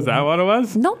ground. No. Is that what it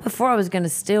was? Not before I was gonna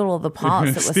steal all the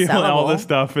parts that were sellable. Steal all the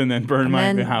stuff and then burn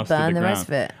my house to the ground. Burn the rest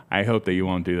of it. I hope that you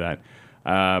won't do that.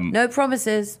 No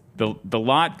promises. The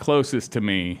lot closest to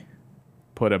me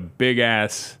put a big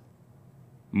ass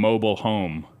mobile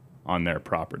home on their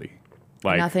property.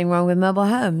 Like, nothing wrong with mobile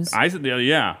homes. I think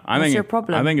your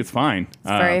problem? I think it's fine. It's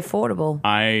very affordable.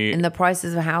 And the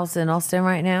prices of a house in Austin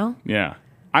right now. Yeah.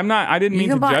 I didn't mean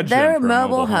to judge them. There are for a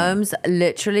mobile home. homes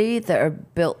literally that are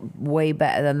built way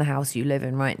better than the house you live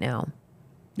in right now.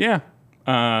 Yeah.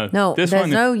 No, this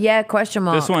there's one, no question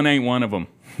mark. This one ain't one of them.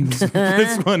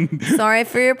 This one. Sorry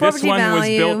for your property value. This one was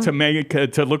built to make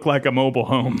it to look like a mobile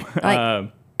home.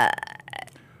 But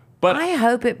I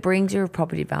hope it brings your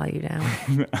property value down.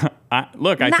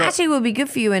 That actually would be good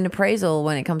for you in appraisal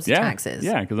when it comes to taxes.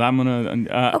 Yeah, because I'm gonna.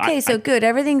 Good.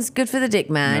 Everything's good for the dick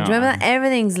man. No, Do you remember that?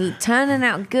 Everything's turning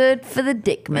out good for the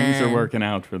dick man. Things are working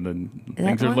out for the.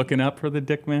 Things are looking up for the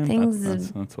dick man.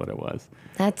 That's what it was.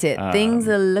 That's it. Things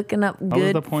are looking up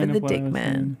good the point for the of what dick I was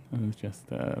man. saying? It was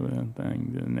just a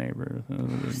thing to the neighbor.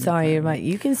 Sorry, you're right.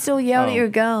 You can still yell at your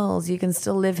girls. You can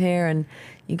still live here, and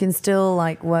you can still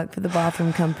like work for the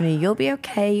bathroom company. You'll be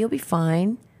okay. You'll be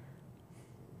fine.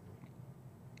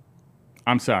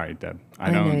 I'm sorry, Deb.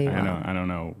 I don't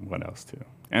know what else to.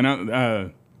 And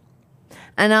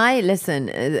I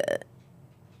listen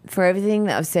for everything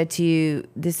that I've said to you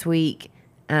this week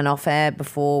and off air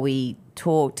before we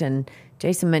talked. And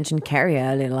Jason mentioned Kerry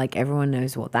earlier. Like everyone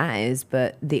knows what that is,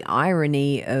 but the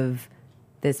irony of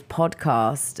this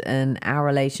podcast and our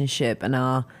relationship and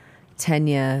our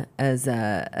tenure as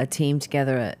a team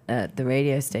together at the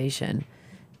radio station.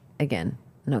 Again,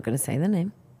 I'm not going to say the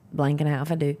name. Blanking out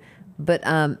if I do. But,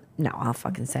 no, I'll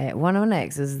fucking say it. One of my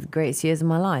ex was the greatest years of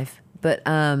my life. But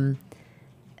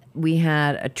we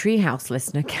had a Treehouse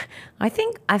listener. I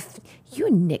think you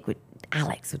and Nick,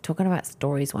 Alex, were talking about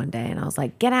stories one day. And I was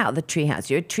like, get out of the Treehouse.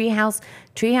 You're a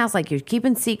Treehouse, like you're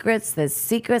keeping secrets. There's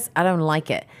secrets. I don't like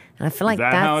it. And I feel like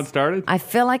that's how it started? I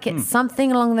feel like it's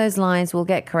something along those lines will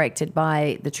get corrected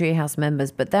by the Treehouse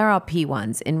members. But there are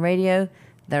P1s. In radio,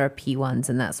 there are P1s.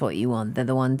 And that's what you want. They're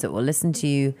the ones that will listen to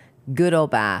you, good or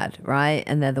bad, right?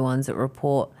 And they're the ones that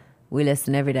report, we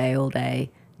listen every day, all day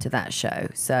to that show.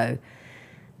 So,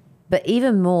 but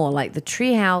even more, like the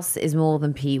Treehouse is more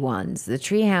than P1s. The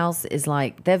Treehouse is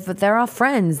like, there are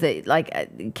friends that,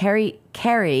 like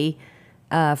Kerry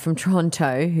from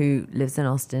Toronto, who lives in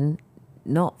Austin,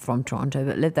 not from Toronto,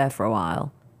 but lived there for a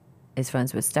while, is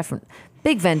friends with Stefan.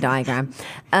 Big Venn diagram.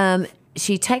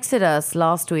 She texted us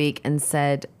last week and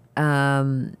said,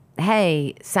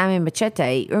 hey, Sammy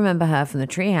Machete, you remember her from the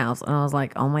Treehouse? And I was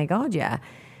like, oh my God, yeah.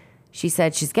 She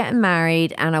said she's getting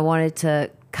married and I wanted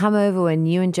to come over when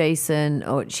you and Jason,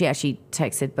 or she actually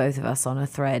texted both of us on a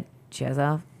thread. She has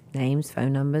our names,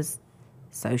 phone numbers,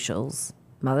 socials,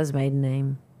 mother's maiden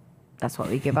name. That's what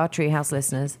we give our Treehouse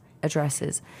listeners,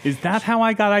 addresses. Is that how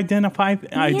I got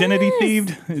identity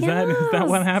thieved? Is that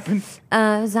what happened?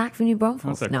 Zach from New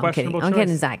Braunfels. That's a No, I'm kidding. questionable I'm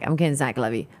kidding, choice. Zach. I'm kidding, Zach.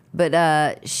 Love you.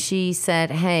 But she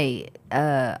said, "Hey,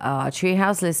 our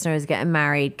Treehouse listener is getting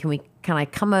married. Can I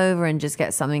come over and just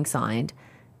get something signed?"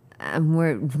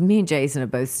 And me and Jason are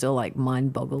both still like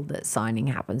mind boggled that signing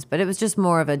happens, but it was just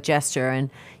more of a gesture.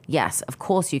 And yes, of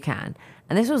course you can.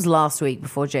 And this was last week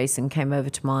before Jason came over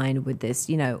to mine with this,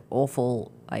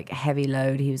 awful like heavy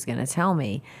load he was going to tell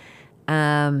me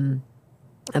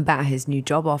about his new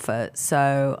job offer.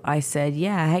 So I said,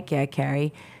 yeah, heck yeah,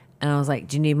 Kerry. And I was like,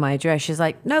 do you need my address? She's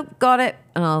like, nope, got it.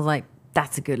 And I was like,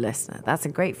 that's a good listener. That's a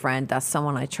great friend. That's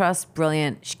someone I trust.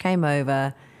 Brilliant. She came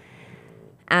over.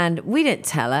 And we didn't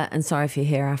tell her. And sorry if you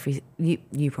hear Alfie.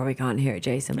 You probably can't hear it,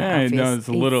 Jason. But Yeah, no, it's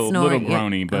a little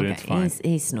groany, but okay. it's fine.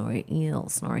 He's snoring. He's little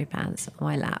snory pants on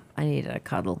my lap. I needed a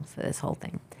cuddle for this whole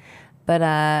thing.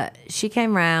 But she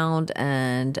came round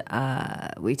and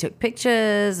we took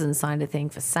pictures and signed a thing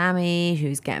for Sammy,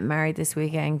 who's getting married this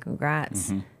weekend.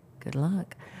 Congrats. Good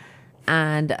luck.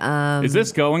 And is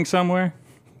this going somewhere?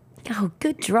 Oh,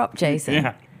 good drop, Jason.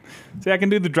 Yeah. See, I can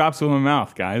do the drops with my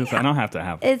mouth, guys. Yeah. I don't have to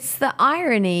have. It's the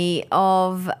irony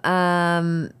of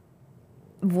one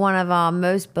of our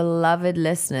most beloved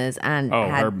listeners and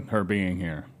her being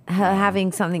here. Her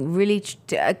having something really,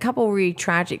 a couple really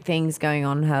tragic things going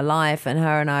on in her life, and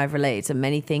her and I have related to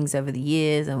many things over the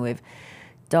years, and with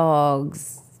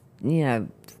dogs,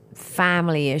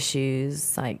 family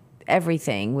issues, like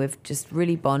everything. We've just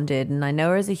really bonded, and I know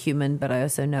her as a human, but I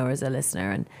also know her as a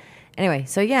listener. And anyway,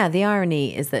 so yeah, the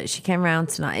irony is that she came around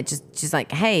tonight. She's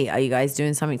like, hey, are you guys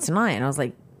doing something tonight? And I was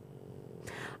like,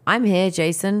 I'm here,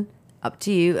 Jason. Up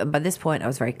to you. And by this point, I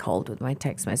was very cold with my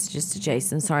text messages to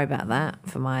Jason. Sorry about that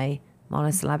for my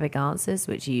monosyllabic answers,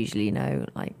 which you usually are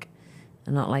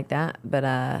not like that. But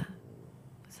I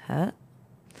was hurt.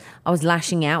 I was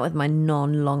lashing out with my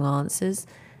non-long answers.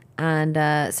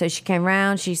 And so she came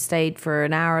round. She stayed for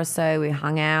an hour or so. We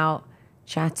hung out,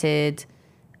 chatted,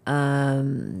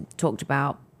 talked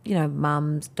about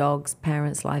mums, dogs,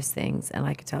 parents, lives things. And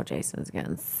I could tell Jason was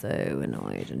getting so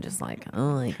annoyed and just like,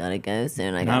 oh, I gotta go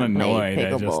soon. I gotta play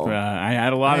pickleball. I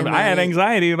had I had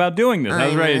anxiety about doing this. I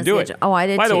was ready to do it. Oh, I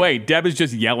did. By the way, Deb is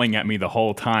just yelling at me the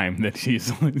whole time that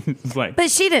she's like. But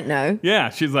she didn't know. Yeah,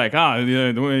 she's like,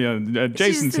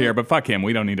 Jason's here, but fuck him.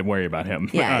 We don't need to worry about him.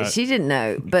 Yeah, she didn't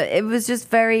know. But it was just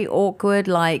very awkward,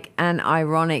 and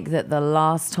ironic that the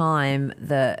last time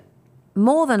that.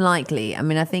 More than likely, I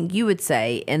mean, I think you would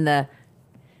say and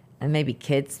maybe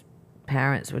kids,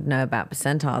 parents would know about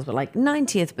percentiles, but like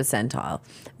 90th percentile,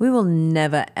 we will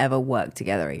never, ever work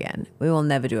together again. We will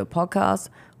never do a podcast.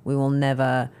 We will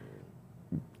never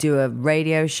do a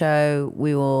radio show.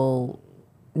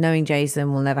 Knowing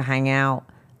Jason, we'll never hang out.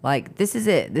 Like, this is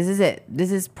it. This is it.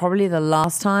 This is probably the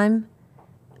last time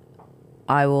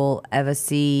I will ever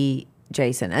see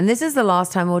Jason. And this is the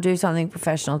last time we'll do something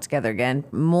professional together again.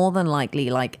 More than likely,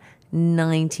 like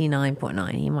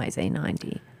 99.9. He might say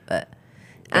 90. But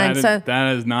that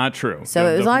is not true. So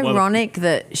it was ironic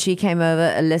that she came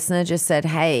over. A listener just said,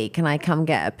 "Hey, can I come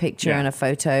get a picture and a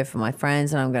photo for my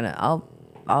friends?" And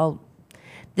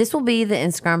this will be the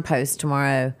Instagram post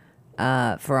tomorrow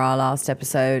for our last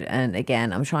episode. And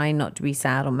again, I'm trying not to be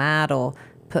sad or mad or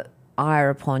put ire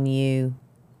upon you,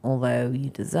 although you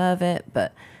deserve it.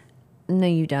 But no,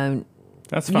 you don't.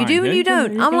 That's fine. You do and you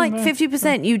don't. I'm like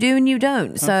 50%. You do and you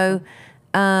don't. So,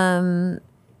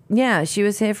 yeah, she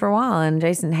was here for a while, and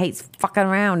Jason hates fucking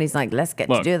around. He's like, let's get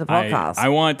to do the podcast. I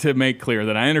want to make clear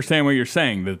that I understand what you're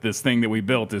saying, that this thing that we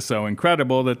built is so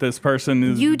incredible that this person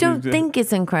is... You don't think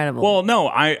it's incredible. Well, no,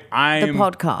 the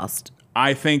podcast.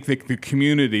 I think that the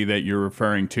community that you're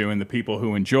referring to and the people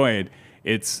who enjoy it,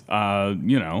 it's,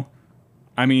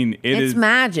 I mean, it's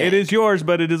magic. It is yours,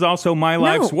 but it is also my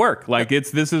life's work. Like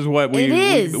this is what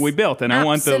we built, and I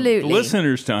want the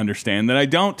listeners to understand that I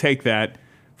don't take that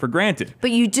for granted.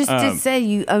 But you just did say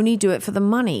you only do it for the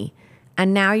money,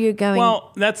 and now you're going.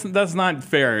 Well, that's not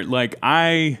fair. Like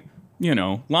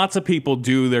lots of people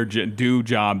do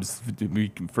jobs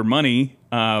for money.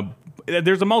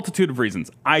 There's a multitude of reasons.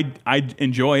 I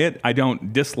enjoy it. I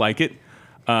don't dislike it.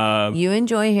 You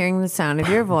enjoy hearing the sound of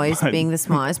your voice, being the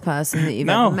smartest person that you've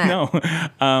ever met. No.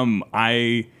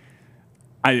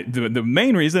 The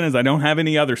main reason is I don't have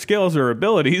any other skills or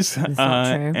abilities. That's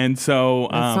not true. And so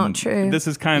that's not true. This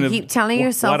is kind of keep telling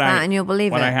yourself that and you'll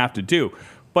believe what I have to do.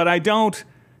 But I don't,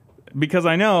 because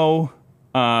I know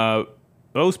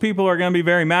those people are going to be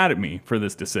very mad at me for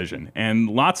this decision, and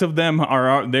lots of them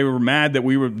they were mad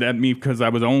at me because I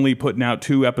was only putting out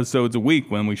 2 episodes a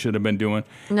week when we should have been doing.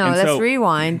 No, and let's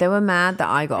rewind. They were mad that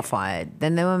I got fired.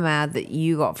 Then they were mad that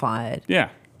you got fired. Yeah.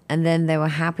 And then they were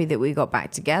happy that we got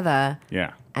back together.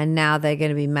 Yeah. And now they're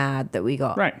going to be mad that we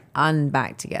got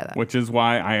unback together. Which is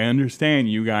why I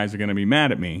understand you guys are going to be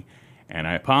mad at me, and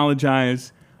I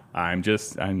apologize. I'm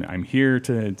here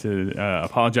to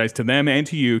apologize to them and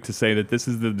to you, to say that this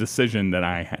is the decision that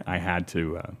I had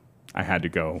to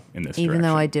go in this direction. Even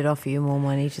though I did offer you more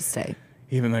money to stay.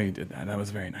 Even though you did that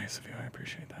was very nice of you. I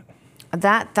appreciate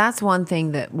that. That's one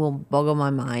thing that will boggle my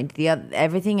mind.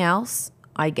 Everything else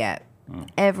I get.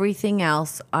 Everything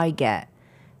else I get,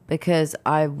 because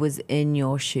I was in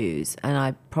your shoes, and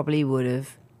I probably would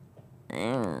have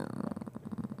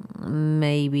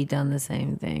maybe done the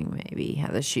same thing, maybe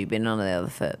had the shoe been on the other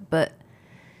foot. But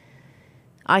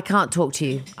I can't talk to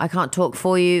you. I can't talk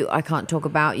for you. I can't talk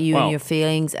about you and your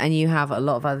feelings. And you have a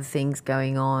lot of other things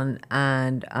going on.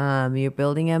 And you're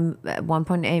building a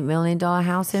 $1.8 million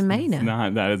house in Maine.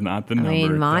 That is not the number. I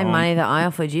mean, my money that I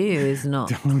offered you is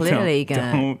not clearly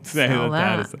going to sell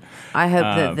that. I hope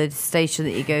that the station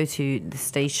that you go to, the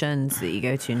stations that you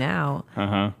go to now,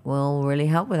 will really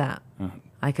help with that.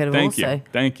 I could have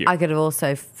Thank you. I could have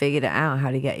also figured it out how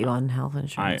to get you on health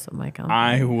insurance at my company.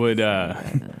 I would.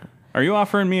 Are you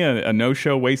offering me a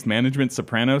no-show waste management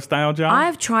soprano style job?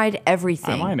 I've tried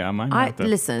everything. I might.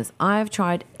 Listeners, I've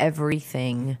tried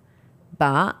everything,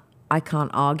 but I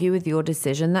can't argue with your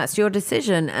decision. That's your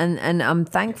decision, and I'm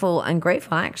thankful and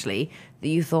grateful actually that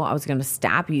you thought I was going to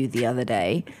stab you the other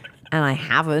day. And I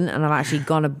haven't, and I've actually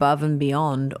gone above and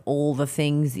beyond all the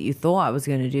things that you thought I was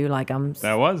going to do. Like you thought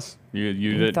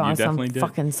I was some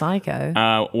fucking psycho.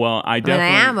 Well, I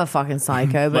am a fucking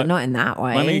psycho, but not in that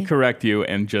way. Let me correct you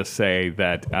and just say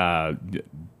that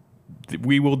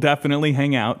we will definitely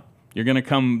hang out. You're gonna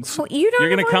come. You're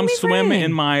gonna come swim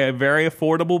in my very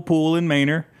affordable pool in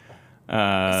Manor.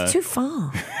 It's too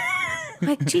far.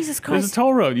 Like, Jesus Christ. There's a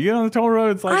toll road. You get on the toll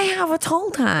road, it's like... I have a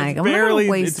toll tag. I'm not going to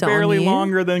waste it on you. It's barely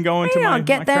longer than going to my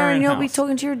get there and you'll house. be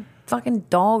talking to your fucking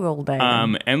dog all day.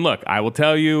 And look, I will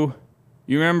tell you,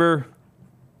 you remember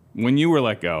when you were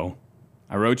let go,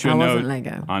 I wrote you a I note wasn't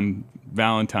Lego. on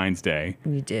Valentine's Day.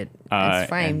 You did. It's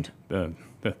framed. And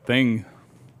the thing.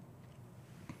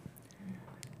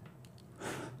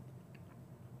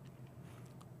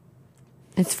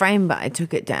 It's framed, but I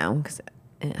took it down because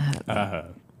it hurt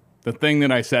me. The thing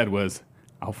that I said was,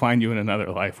 "I'll find you in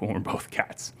another life when we're both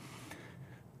cats."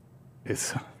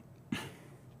 It's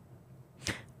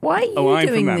Why a are line you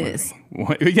from doing that this?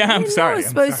 movie. Yeah, I'm You're sorry. not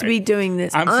supposed to be doing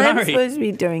this. I'm I'm sorry. supposed to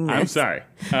be doing this. I'm sorry.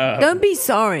 Don't be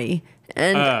sorry.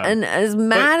 And as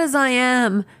mad as I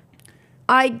am,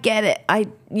 I get it.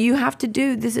 You have to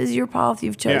do. This is your path.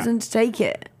 You've chosen to take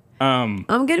it. I'm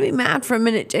gonna be mad for a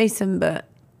minute, Jason, but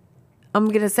I'm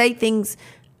gonna say things,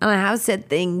 and I have said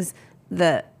things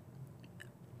that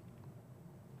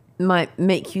might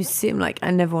make you seem like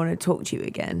I never want to talk to you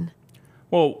again.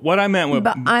 Well, what I meant was,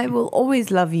 But I will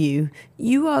always love you.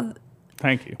 You are.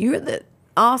 Thank you. You're the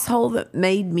asshole that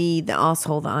made me the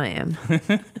asshole that I am.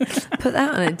 Put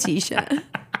that on a t-shirt.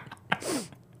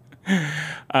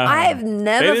 I've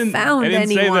never found I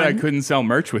didn't anyone. say that I couldn't sell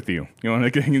merch with you. You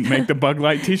want to make the Bug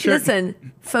Light t-shirt?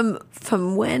 Listen,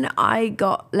 from when I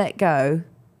got let go,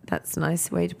 that's a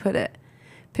nice way to put it.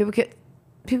 People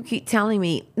keep telling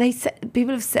me,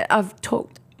 people have said, I've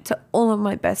talked to all of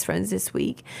my best friends this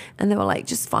week, and they were like,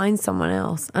 just find someone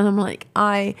else. And I'm like,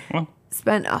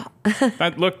 spent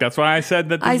look, that's why I said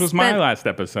that this was my last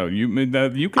episode. You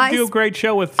could do a great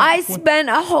show with. I spent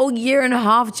a whole year and a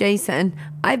half, Jason.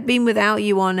 I've been without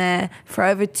you on air for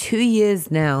over 2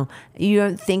 years now. You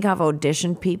don't think I've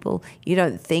auditioned people? You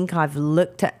don't think I've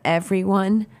looked at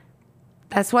everyone?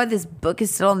 That's why this book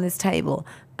is still on this table.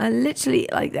 I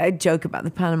literally, I joke about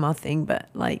the Panama thing, but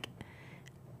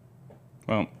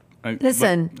well,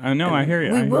 listen. I know, I hear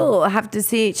you. We will have to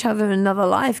see each other in another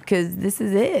life because this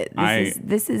is it.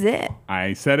 This is it.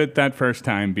 I said it that first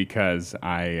time because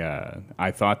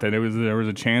I thought that there was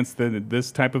a chance that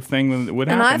this type of thing would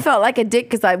happen. And I felt like a dick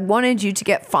because I wanted you to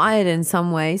get fired in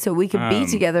some way so we could be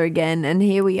together again. And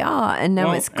here we are. And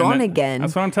now it's gone again.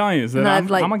 That's what I'm telling you is that I'm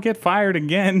gonna get fired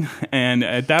again. And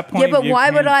at that point, yeah. But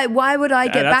why would I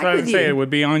get back with you? It would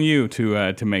be on you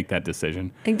to make that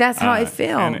decision. I think that's how I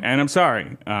feel. And I'm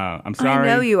sorry. I'm sorry.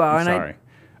 I know you are. I'm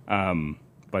sorry.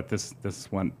 But this is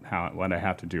what I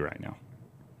have to do right now.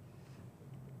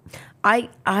 I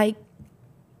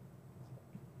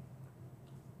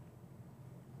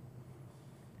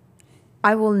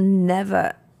will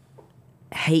never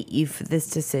hate you for this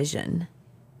decision.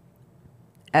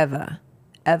 Ever.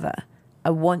 I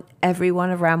want everyone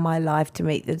around my life to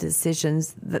make the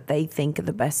decisions that they think are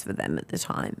the best for them at the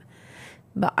time.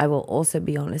 But I will also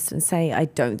be honest and say I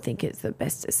don't think it's the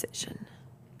best decision.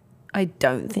 I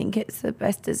don't think it's the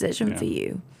best decision for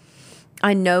you.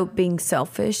 I know being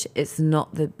selfish is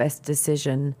not the best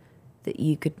decision that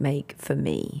you could make for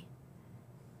me.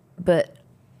 But,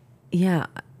 yeah,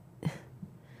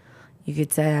 you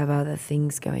could say I have other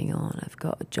things going on. I've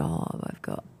got a job. I've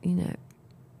got,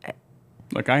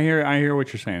 Look, I hear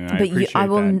what you're saying. And I appreciate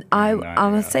that. I'm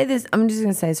going to say this. I'm just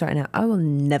going to say this right now. I will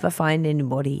never find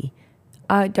anybody.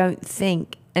 I don't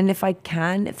think. And if I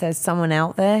can, if there's someone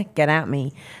out there, get at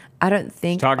me. I don't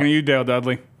think. He's talking to you, Dale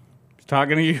Dudley. He's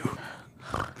talking to you.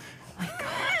 Oh my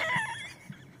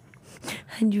God.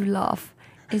 And you laugh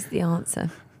is the answer.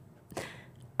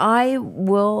 I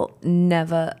will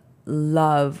never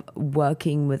love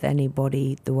working with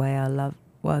anybody the way I love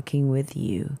working with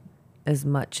you, as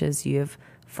much as you have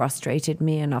frustrated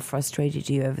me and I've frustrated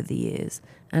you over the years.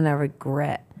 And I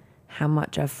regret how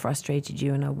much I've frustrated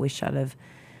you, and I wish I'd have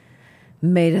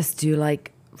made us do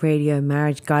radio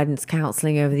marriage guidance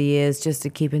counseling over the years just to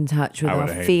keep in touch with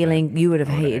our feeling. You would have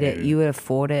hated it. You would have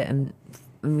fought it, and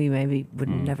we maybe would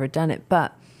have never done it.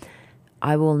 But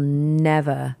I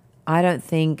don't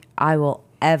think I will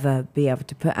ever be able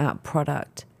to put out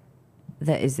product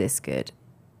that is this good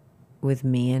with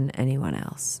me and anyone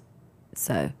else.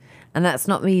 So, and that's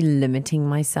not me limiting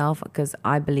myself, because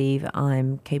I believe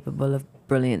I'm capable of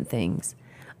brilliant things.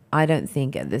 I don't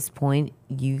think at this point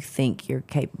you think you're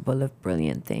capable of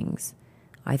brilliant things.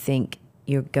 I think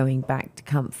you're going back to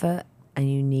comfort and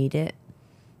you need it.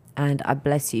 And I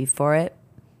bless you for it.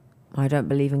 I don't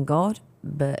believe in God,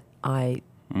 but I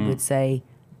would say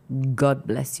God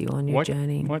bless you on your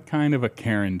journey. What kind of a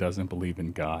Karen doesn't believe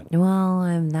in God? Well,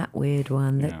 I'm that weird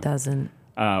one that doesn't.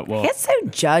 I get so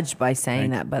judged by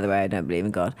saying that, by the way. I don't believe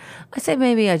in God. I say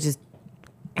maybe I just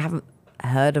haven't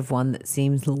heard of one that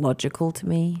seems logical to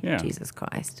me. Jesus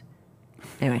Christ.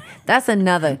 Anyway, that's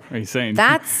another. Are you saying?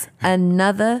 That's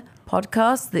another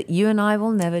podcast that you and I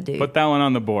will never do. Put that one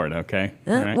on the board, okay?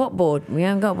 All right. What board? We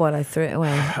haven't got board. I threw it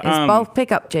away. It's both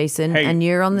pickup, Jason, hey. and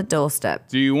you're on the doorstep.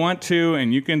 Do you want to,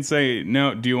 and you can say,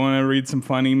 no, do you want to read some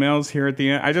fun emails here at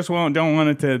the end? I just don't want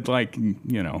it to, like,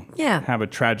 have a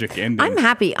tragic ending. I'm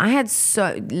happy.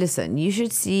 Listen, you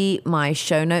should see my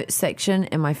show notes section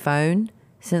in my phone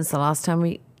since the last time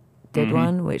we did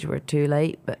one, which we're too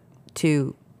late, but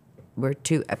we're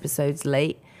 2 episodes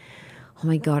late. Oh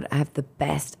my God, I have the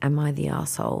best Am I the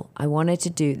Arsehole? I wanted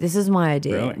to do, this is my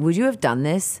idea. Really? Would you have done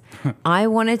this? I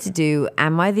wanted to do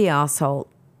Am I the Arsehole?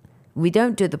 We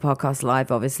don't do the podcast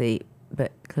live, obviously,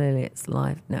 but clearly it's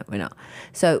live. No, we're not.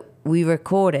 So we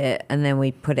record it and then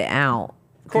we put it out.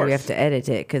 Of course. We have to edit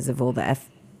it because of all the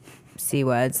C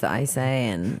words that I say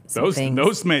and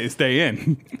those may stay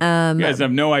in. You guys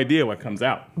have no idea what comes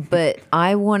out. But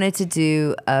I wanted to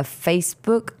do a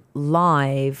Facebook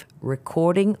live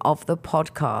recording of the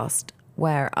podcast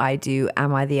where I do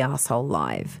Am I the Arsehole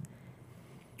live.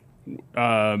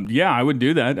 Yeah, I would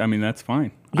do that. I mean, that's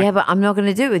fine. Yeah, but I'm not going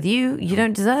to do it with you. You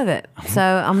don't deserve it. So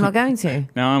I'm not going to.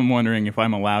 Now I'm wondering if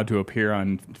I'm allowed to appear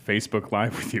on Facebook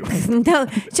Live with you. No,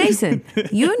 Jason,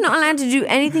 you're not allowed to do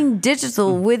anything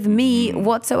digital with me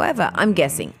whatsoever. I'm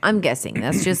guessing.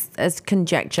 That's just as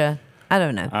conjecture. I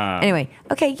don't know. Anyway,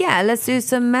 okay, yeah, let's do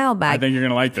some mailbag. I think you're going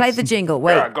to like Play this. the jingle.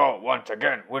 Wait. Here I go once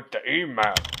again with the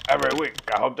email. Every week,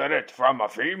 I hope that it's from a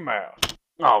female.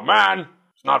 Oh, man,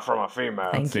 it's not from a female.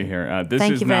 Let's see here. This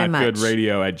Thank is you very not much. good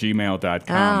radio at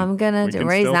gmail.com. I'm going to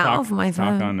erase that off my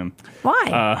phone. Talk on them.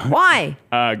 Why?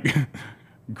 Why?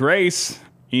 Grace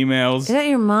emails Is that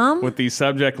your mom? with the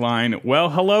subject line, well,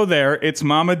 hello there, it's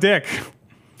Mama Dick.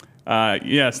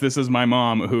 Yes, this is my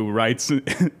mom who writes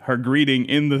her greeting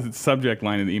in the subject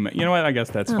line of the email. You know what? I guess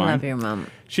that's I fine. love your mom.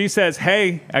 She says,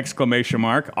 hey, exclamation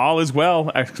mark, all is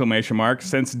well, exclamation mark,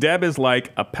 since Deb is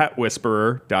like a pet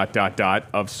whisperer, ...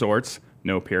 of sorts,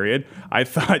 no period, I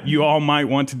thought you all might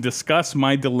want to discuss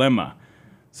my dilemma.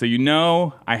 So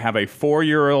I have a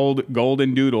 4-year-old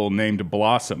golden doodle named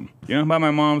Blossom. You know about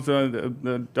my mom's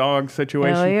the dog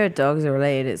situation? Oh, your dogs are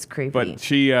related. It's creepy. But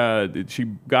she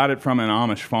got it from an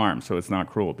Amish farm, so it's not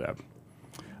cruel, Deb.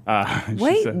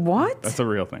 Wait, said, what? That's a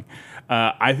real thing.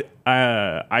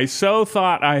 I so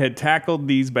thought I had tackled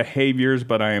these behaviors,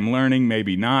 but I am learning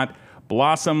maybe not.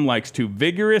 Blossom likes to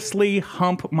vigorously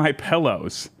hump my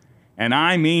pillows, and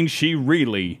I mean she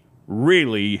really,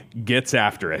 really gets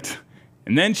after it.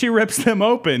 And then she rips them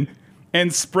open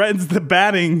and spreads the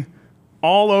batting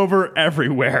all over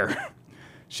everywhere.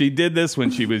 She did this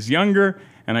when she was younger,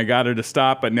 and I got her to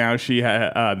stop, but now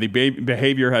the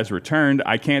behavior has returned.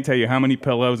 I can't tell you how many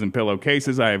pillows and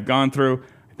pillowcases I have gone through.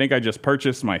 I think I just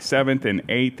purchased my 7th and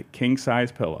 8th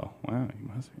king-size pillow. Wow, you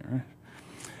must be right.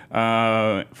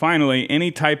 Finally,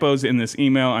 any typos in this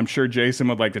email, I'm sure Jason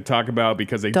would like to talk about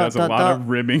because he does a lot of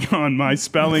ribbing on my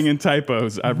spelling and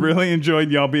typos. I've really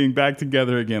enjoyed y'all being back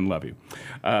together again. Love you.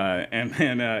 And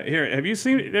then here, have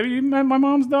you met my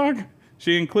mom's dog?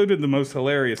 She included the most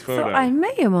hilarious photo. So I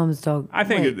met your mom's dog. I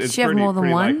think Wait, it's she have more than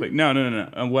pretty one? likely.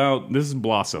 No. Well, this is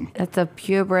Blossom. That's a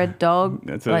purebred dog,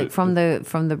 from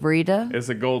the breeder. It's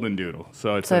a golden doodle.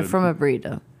 So from a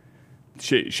breeder.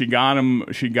 She got him.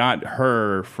 She got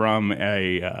her from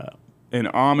an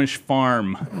Amish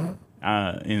farm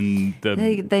in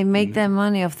the. They make their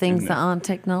money off things that aren't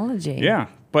technology. Yeah,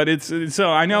 but it's so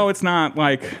I know it's not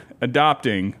like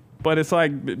adopting, but it's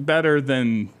like better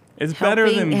than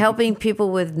helping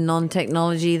people with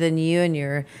non-technology than you and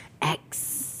your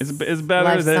ex. It's better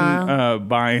lifestyle. than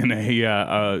buying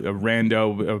a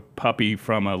rando puppy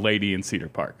from a lady in Cedar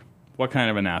Park. What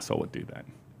kind of an asshole would do that?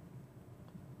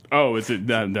 Oh, is it?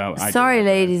 No, Sorry,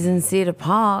 ladies in Cedar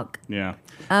Park. Yeah.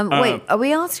 Wait, are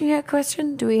we answering her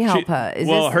question? Do we help her?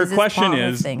 Her question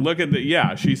is, look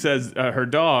at she says her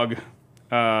dog,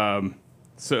 I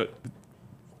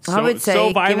would say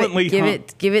so violently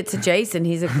give it to Jason.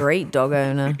 He's a great dog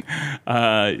owner.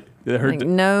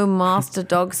 No master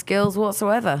dog skills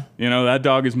whatsoever. That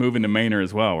dog is moving to Manor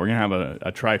as well. We're going to have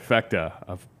a trifecta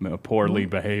of poorly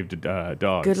behaved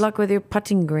dogs. Good luck with your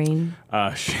putting green.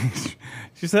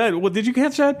 She said, well, did you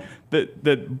catch that?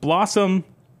 That Blossom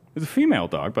is a female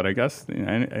dog, but I guess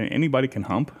anybody can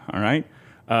hump, all right?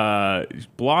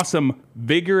 Blossom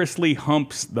vigorously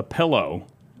humps the pillow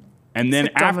and then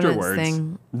afterwards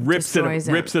rips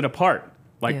it apart.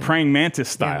 Like praying mantis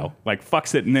style, like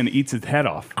fucks it and then eats its head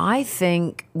off. I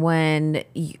think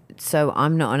so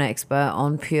I'm not an expert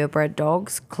on purebred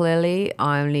dogs. Clearly,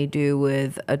 I only do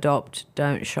with adopt,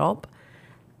 don't shop.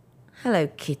 Hello,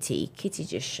 Kitty. Kitty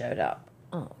just showed up.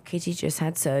 Oh, Kitty just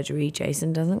had surgery.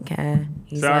 Jason doesn't care.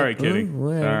 He's Sorry, like, Kitty.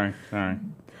 Ooh, Sorry.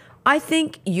 I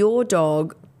think your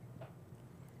dog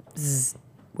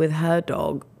with her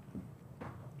dog.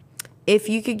 If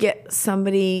you could get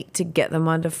somebody to get them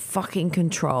under fucking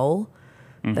control,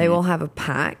 they will have a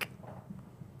pack,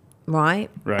 right?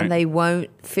 Right. And they won't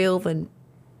feel the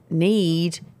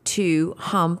need to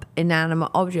hump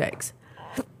inanimate objects.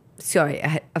 Sorry,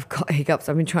 I've got hiccups.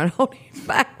 I've been trying to hold it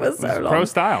back for so long. Pro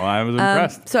style. I was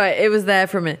impressed. Sorry, it was there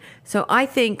for a minute. So I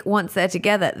think once they're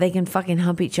together, they can fucking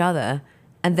hump each other,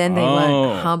 and then they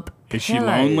won't hump. Is she pillows.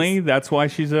 lonely? That's why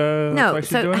she's No.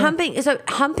 So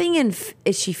humping and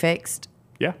is she fixed?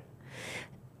 Yeah.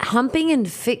 Humping and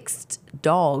fixed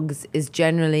dogs is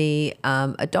generally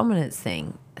a dominance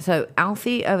thing. So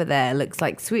Alfie over there looks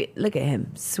like sweet. Look at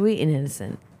him, sweet and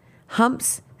innocent.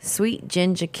 Humps sweet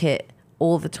ginger kit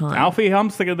all the time. Alfie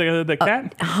humps the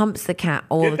cat. Humps the cat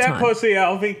all Get the that time. pussy,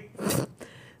 Alfie.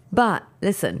 But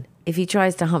listen, if he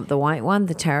tries to hump the white one,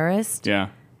 the terrorist. Yeah.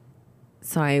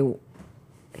 Sorry,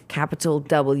 capital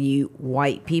W,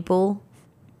 white people.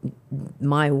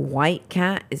 My white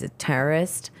cat is a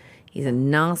terrorist. He's a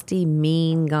nasty,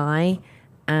 mean guy.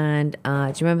 And do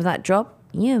you remember that drop?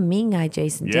 You're a mean guy,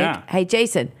 Jason. Yeah. Dick. Hey,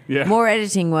 Jason. Yeah. More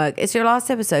editing work. It's your last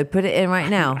episode. Put it in right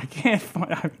now. I can't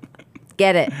find.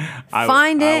 Get it. I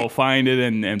will find it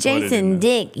and put it Jason in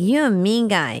Dick, you're a mean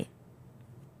guy.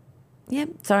 Yep.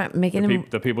 Sorry, I'm making him.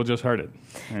 the people just heard it.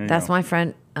 There you That's go. my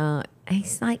friend.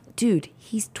 He's like, dude,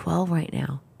 he's 12 right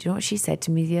now. Do you know what she said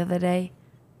to me the other day?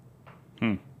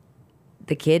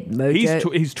 The kid,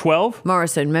 Mojo. He's 12?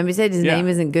 Morrison. Remember he said his Yeah. name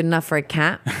isn't good enough for a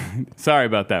cat? Sorry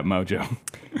about that, Mojo.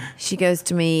 She goes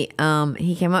to me,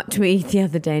 he came up to me the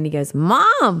other day and he goes,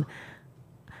 Mom,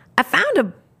 I found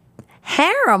a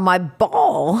hair on my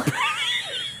ball.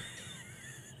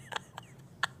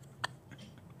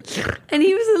 And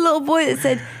he was a little boy that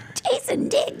said, Jason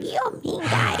Dick, you're a mean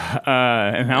guy.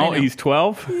 And how he's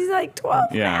 12? He's like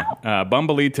 12 Yeah. now.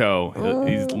 Bumbleito,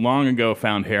 he's long ago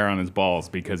found hair on his balls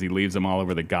because he leaves them all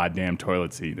over the goddamn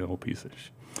toilet seat, little piece of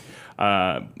shit.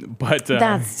 But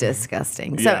That's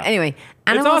disgusting. So yeah. anyway,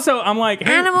 it's also, I'm like,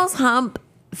 hey, animals hump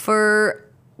for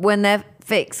when they're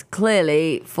fixed,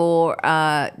 clearly for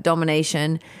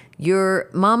domination. Your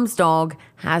mom's dog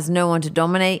has no one to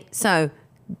dominate. So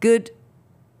good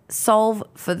solve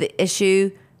for the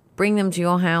issue. Bring them to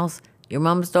your house. Your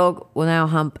mom's dog will now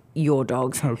hump your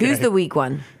dogs. Okay. Who's the weak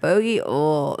one? Bogey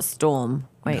or Storm?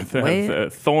 Wait,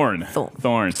 wait. Thorn.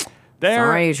 Thorn. They're,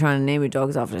 Sorry, you're trying to name your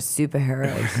dogs after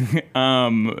superheroes.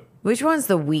 Which one's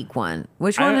the weak one?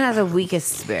 Which one has the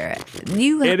weakest spirit?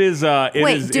 It is Thorn.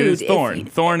 if you-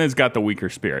 Thorn has got the weaker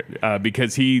spirit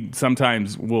because he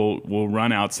sometimes will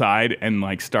run outside and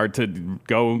like start to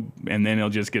go, and then he'll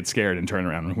just get scared and turn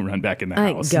around and run back in the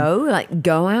house. Go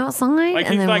outside. Like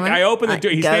and he's then like, run- I open the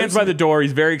door. He go stands to- by the door.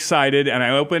 He's very excited, and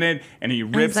I open it, and he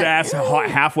rips like, ass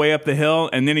halfway up the hill,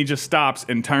 and then he just stops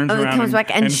and turns And around, then comes back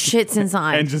and shits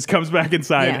inside. and just comes back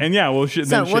inside, Yeah. and we'll shit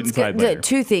inside later.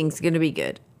 Two things going to be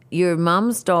good. Your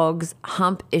mom's dog's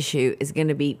hump issue is going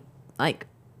to be like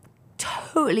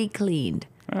totally cleaned.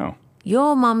 Oh,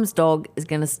 Your mom's dog is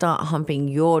going to start humping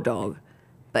your dog,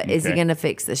 but is he Okay. going to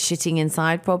fix the shitting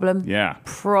inside problem? yeah.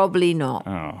 Probably not.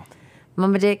 Oh,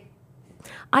 Mama Dick,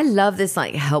 I love this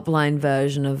like helpline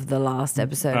version of the last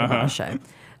episode of our show.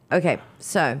 Okay,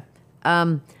 so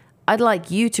I'd like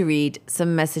you to read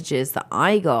some messages that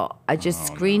I got. I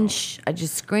just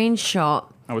screenshot.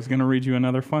 I was gonna read you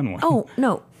another fun one. Oh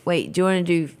no, wait. Do you want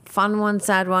to do fun one,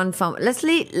 sad one, fun? Let's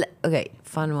leave. Okay,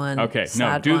 fun one. Okay, no,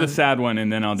 sad do one. the sad one,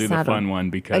 and then I'll do the Sad fun one. one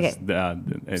because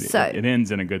Okay. So- it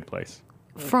ends in a good place.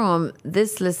 From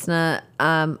this listener,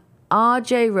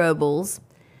 RJ Robles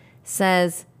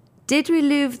says, "Did we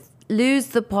lose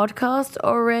the podcast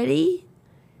already?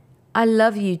 I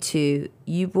love you two.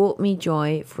 You brought me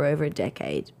joy for over a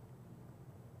decade."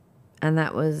 And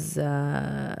that was,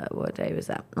 what day was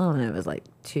that? Oh, no, it was like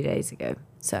 2 days ago.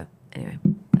 So, anyway,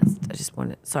 I just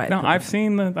wanted, sorry. No, I see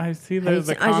the comments. I just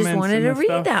wanted and to the read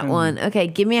stuff, that and one. Okay,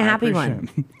 give me a I happy one.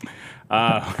 appreciate it.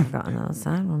 I've got another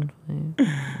sad one for you.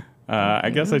 I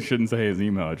guess I shouldn't say his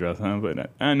email address, huh? But no,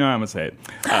 I'm gonna say it.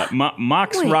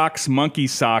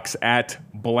 Moxrocksmonkeysocks at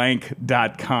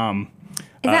blank.com.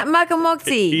 Is that Maka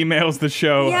Moxie? Emails the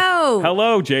show. Yo!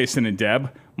 Hello, Jason and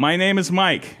Deb. My name is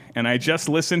Mike, and I just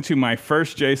listened to my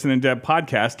first Jason and Deb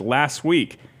podcast last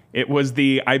week. It was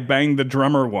the I Banged the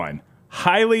Drummer one.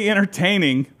 Highly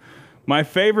entertaining. My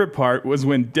favorite part was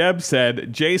when Deb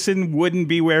said Jason wouldn't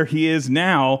be where he is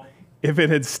now if it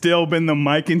had still been the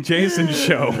Mike and Jason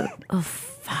show. Oh,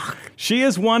 fuck. She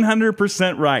is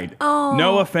 100% right. Oh.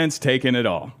 No offense taken at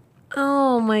all.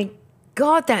 Oh, my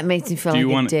God, that makes me feel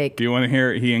like a dick. Do you want to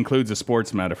hear? He includes a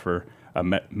sports metaphor.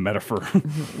 Metaphor.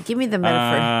 Give me the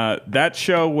metaphor. That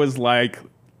show was like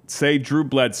say Drew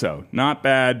Bledsoe, not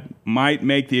bad, might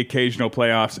make the occasional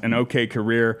playoffs, an okay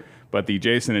career, but the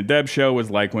Jason and Deb show was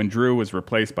like when Drew was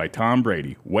replaced by Tom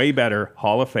Brady. Way better,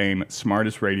 Hall of Fame,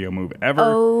 smartest radio move ever.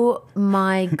 Oh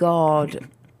my God.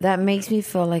 That makes me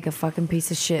feel like a fucking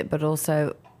piece of shit, but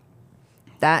also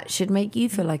that should make you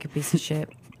feel like a piece of shit.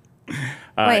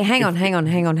 Wait, hang on.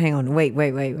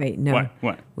 Wait. No.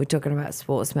 What? We're talking about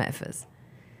sports metaphors.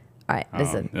 All right,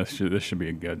 listen. This should be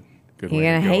a good You're way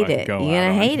gonna to hate it. You're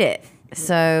gonna hate it.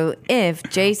 So if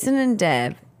Jason and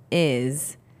Deb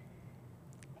is,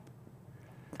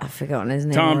 I've forgotten his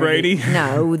name. Tom already. Brady?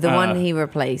 No, the one he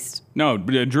replaced. No,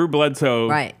 Drew Bledsoe.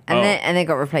 Right, and they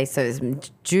got replaced. So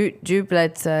it's Drew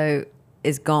Bledsoe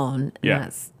is gone. And Yeah.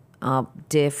 that's our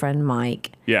dear friend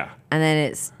Mike. Yeah. And then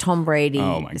it's Tom Brady.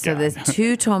 Oh, my So God. there's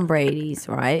two Tom Bradys,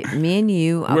 right? Me and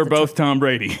you. are We're the both Tom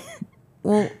Brady.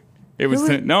 Well, It was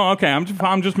Who- no, okay. I'm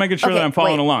just making sure Okay, that I'm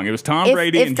following wait. along. It was Tom If-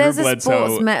 Brady if and Drew there's a Bledsoe,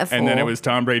 sports metaphor- and then it was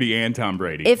Tom Brady and Tom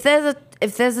Brady. if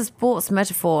there's a sports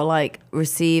metaphor like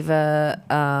receiver,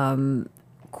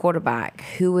 quarterback,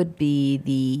 who would be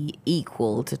the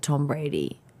equal to Tom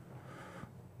Brady?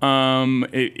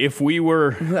 If we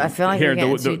were, I feel like here, we're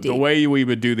getting the too deep. way we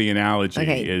would do the analogy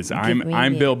Okay, is give I'm me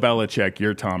the- Bill Belichick,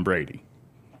 you're Tom Brady.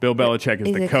 Bill Belichick is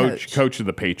He's the a coach of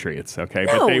the Patriots. Okay,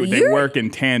 No, but they you're- work in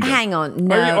tandem. Hang on,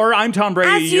 no. Or I'm Tom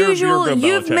Brady. As you're usual, Bill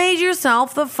you've Belichick. made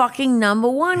yourself the fucking number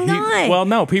one guy. well,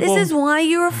 no, people- This is why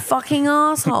you're a fucking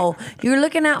asshole. You're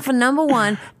looking out for number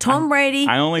one, Tom Brady.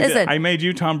 I I made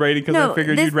you Tom Brady because I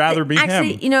figured you'd rather be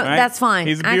actually, him. you know, right? that's fine.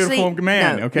 He's a beautiful Actually,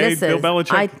 man. no, Okay, listen, Bill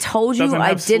Belichick. I told you doesn't I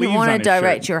have didn't sleeves want on to his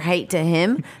direct shirt. your hate to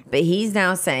him, but he's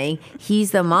now saying he's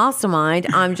the mastermind.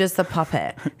 I'm just the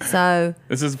puppet. So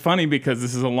This is funny because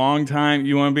this is a long time.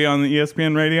 You want to be on the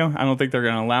ESPN radio? I don't think they're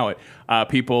going to allow it.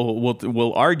 People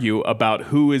will argue about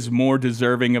who is more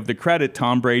deserving of the credit,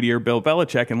 Tom Brady or Bill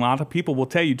Belichick, and a lot of people will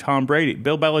tell you Tom Brady.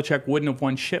 Bill Belichick wouldn't have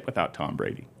won shit without Tom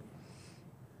Brady.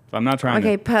 So I'm not trying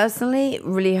okay, to. personally,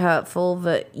 really hurtful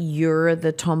that you're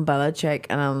the Tom Belichick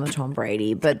and I'm the Tom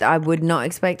Brady, but I would not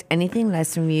expect anything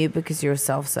less from you because you're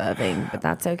self-serving. But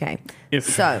that's okay.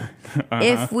 So,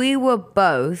 if we were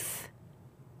both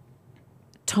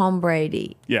Tom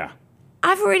Brady, Yeah.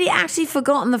 I've already actually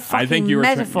forgotten the fucking I think you were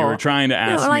metaphor. you were trying to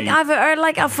ask like me.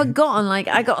 I've forgotten. Like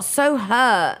I got so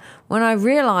hurt when I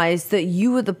realized that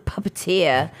you were the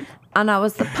puppeteer and I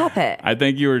was the puppet. I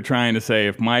think you were trying to say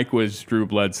if Mike was Drew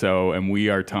Bledsoe and we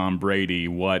are Tom Brady,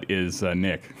 what is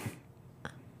Nick?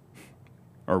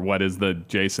 Or what is the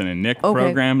Jason and Nick Okay.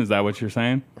 program? Is that what you're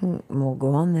saying? Well,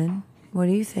 go on then. What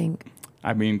do you think?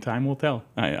 I mean, time will tell.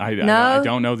 I No.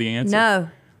 don't know the answer. No.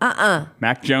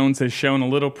 Mac Jones has shown a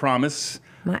little promise,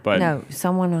 but No,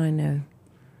 someone I know.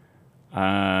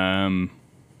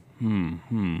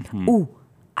 Ooh,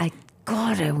 I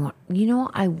want. You know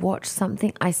what? I watched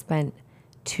something. I spent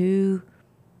 2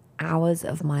 hours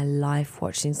of my life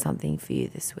watching something for you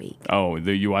this week. Oh,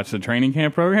 you watched the training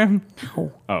camp program?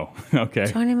 No, Oh, okay.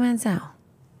 Johnny Manziel.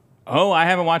 Oh, I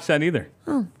haven't watched that either.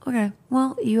 Oh, okay.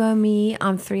 Well, you owe me.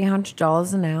 I'm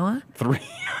 $300 an hour, 3.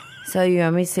 so you owe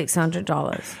me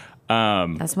 $600.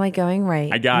 That's my going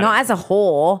rate. I got Not it. as a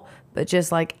whore, but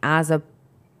just like as a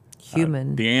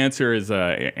human. The answer is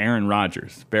Aaron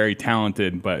Rodgers. Very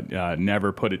talented, but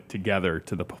never put it together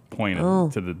to the point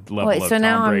of, to the level Wait, of so Tom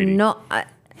now Brady. I'm not.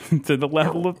 To the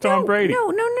level of Tom Brady.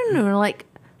 No. Like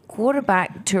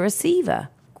quarterback to receiver.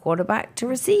 Quarterback to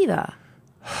receiver.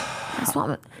 That's what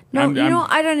I'm. No, you know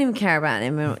what? I don't even care about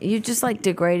him. You just like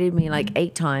degraded me like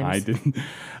 8 times. I didn't.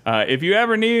 If you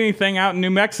ever need anything out in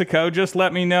New Mexico, just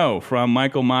let me know. From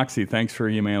Michael Moxie. Thanks for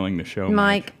emailing the show,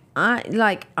 Mike.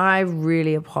 I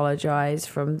really apologize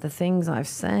from the things I've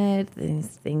said. These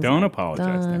things. Don't I've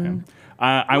apologize to done. him.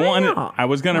 Why not? I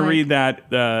was going to Like- read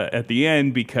that at the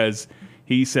end because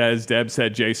he says Deb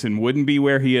said Jason wouldn't be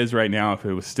where he is right now if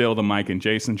it was still the Mike and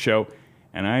Jason show,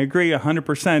 and I agree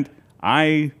 100%.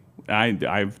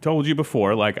 I've told you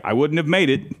before, like I wouldn't have made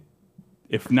it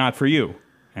if not for you,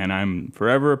 and I'm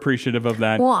forever appreciative of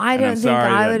that. Well, I and I'm don't think sorry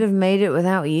I that- would have made it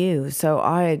without you. So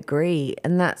I agree,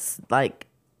 and that's like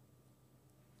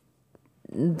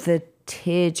the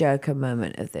tearjerker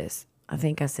moment of this. I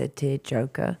think I said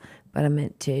tearjerker, but I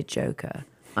meant tearjerker.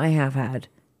 I have had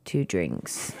 2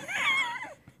 drinks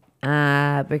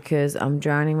because I'm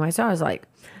drowning my sorrows. Like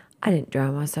I didn't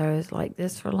drown my sorrows like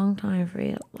this for a long time. For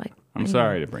you, like I'm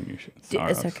sorry to bring you shit.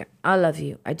 it's okay. I love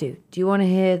you. I do. Do you want to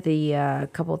hear the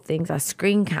couple of things I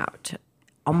screen capped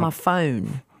on my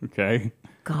phone? Okay.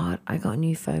 God, I got a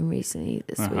new phone recently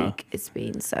this week. It's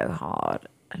been so hard.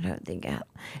 I don't think it.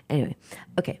 Anyway,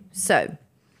 okay. So,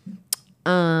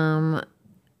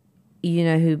 you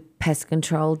know who Pest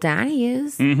Control Danny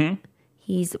is? Mm-hmm.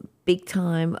 He's a big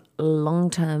time, long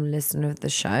term listener of the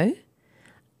show.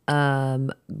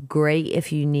 Great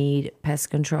if you need pest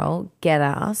control. Get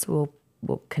at us. We'll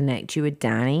connect you with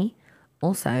Danny.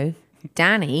 Also,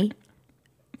 Danny,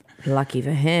 lucky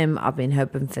for him, I've been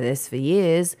hoping for this for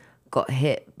years, got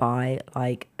hit by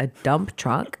like a dump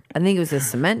truck. I think it was a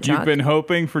cement truck. You've been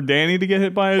hoping for Danny to get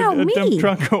hit by a dump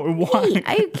truck? Or why?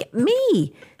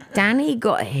 Me. Danny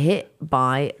got hit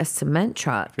by a cement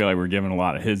truck. I feel like we're giving a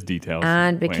lot of his details.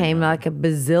 And became like a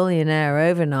bazillionaire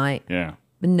overnight. Yeah.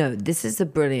 But no, this is the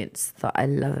brilliance that I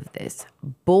love of this.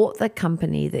 Bought the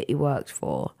company that he worked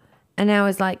for. And I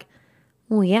was like,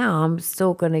 well, yeah, I'm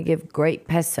still going to give great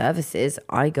pest services.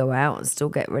 I go out and still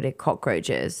get rid of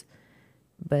cockroaches.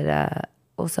 But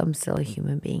also, I'm still a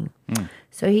human being.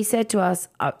 So he said to us,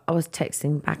 I was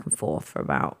texting back and forth for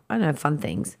about, I don't know, fun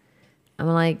things. I'm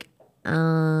like,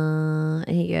 and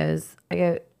he goes, I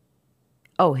go,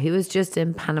 oh, he was just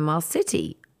in Panama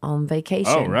City on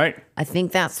vacation. Oh, right. I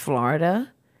think that's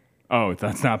Florida. Oh,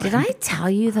 that's not. Did I tell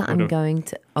you that I'm going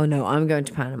to? Oh no, I'm going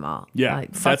to Panama. Yeah,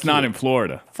 like, that's not in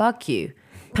Florida. Fuck you,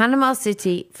 Panama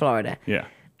City, Florida. Yeah.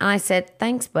 And I said,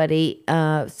 thanks, buddy.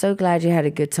 So glad you had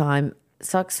a good time.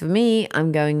 Sucks for me.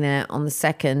 I'm going there on the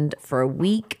 2nd for a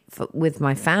week with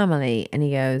my family. And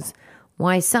he goes,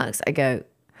 why sucks? I go,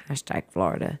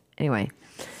 #Florida. Anyway,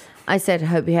 I said,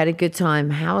 hope you had a good time.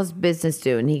 How's business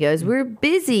doing? He goes, we're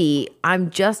busy.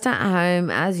 I'm just at home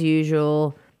as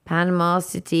usual. Panama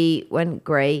City went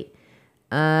great.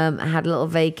 I had a little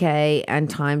vacay and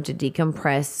time to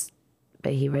decompress.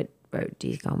 But he wrote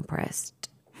decompressed.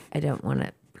 I don't want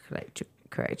to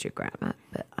correct your grammar,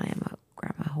 but I am a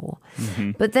grammar whore.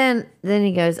 Mm-hmm. But then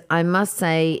he goes, I must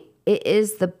say, it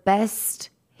is the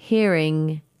best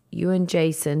hearing you and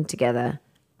Jason together.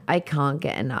 I can't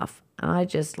get enough. And I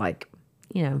just liked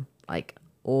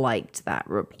that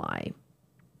reply.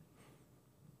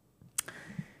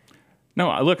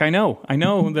 No, look, I know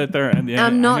that they're.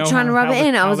 I'm not trying to rub it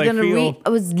in. I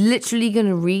was literally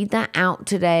gonna read that out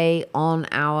today on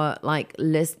our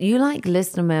list. You like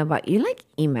listener mail, but you like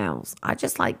emails. I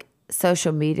just like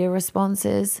social media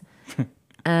responses,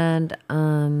 and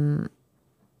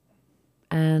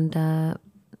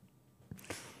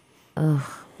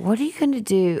what are you gonna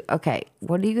do? Okay,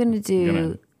 what are you gonna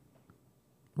do?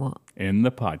 What in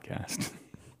the podcast?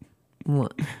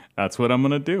 What? That's what I'm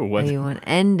gonna do. What you want to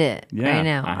end it right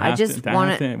now? I just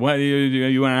want to. What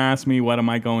you want to ask me? What am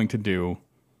I going to do?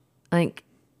 Like,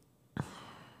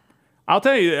 I'll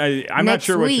tell you. I'm not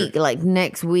sure.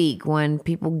 Next week, when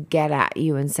people get at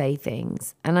you and say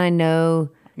things, and I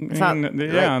know, you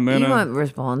won't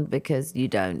respond because you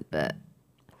don't. But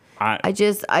I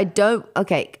don't.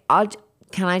 Okay,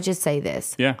 can I just say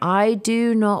this? Yeah. I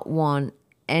do not want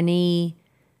any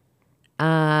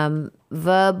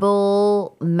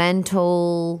verbal,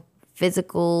 mental,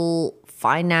 physical,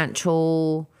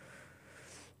 financial,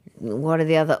 what are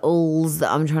the other alls that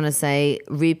I'm trying to say,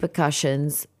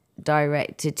 repercussions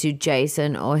directed to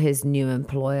Jason or his new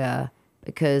employer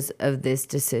because of this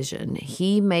decision.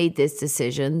 He made this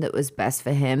decision that was best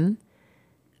for him.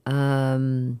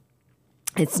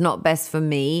 It's not best for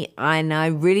me, and I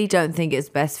really don't think it's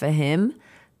best for him,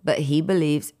 but he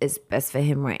believes it's best for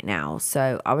him right now.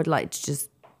 So I would like to just,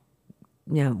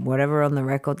 whatever on the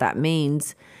record that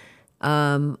means.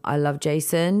 I love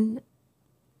Jason.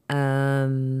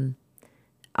 I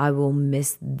will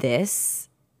miss this.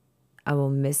 I will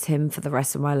miss him for the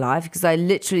rest of my life because I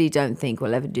literally don't think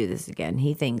we'll ever do this again.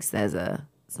 He thinks there's a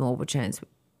small percent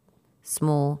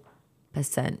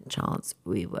chance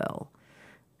we will.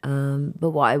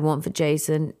 But what I want for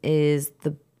Jason is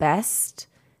the best,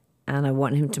 and I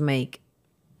want him to make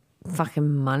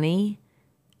fucking money.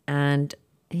 And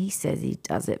he says he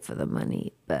does it for the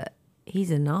money, but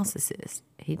he's a narcissist.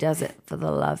 He does it for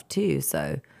the love too.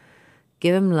 So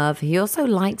give him love. He also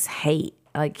likes hate.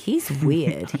 Like, he's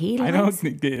weird. He likes,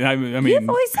 I mean, you've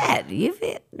always said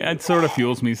it sort of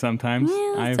fuels me sometimes.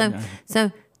 Yeah,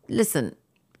 so listen,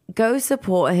 go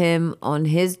support him on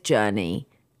his journey,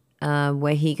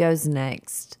 where he goes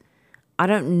next. I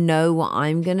don't know what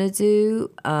I'm gonna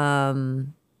do.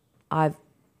 I've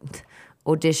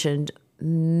auditioned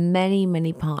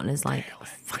many partners like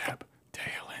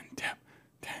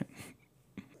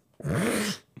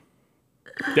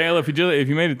Dale, if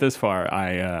you made it this far,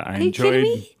 I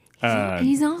enjoyed.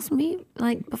 He's asked me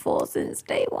before since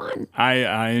day one.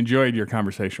 I enjoyed your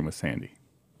conversation with Sandy.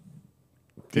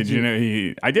 Did you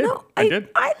know I did. No, I did.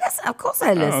 Of course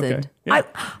I listened. okay. Yeah.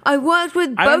 I worked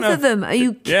with both of them. Are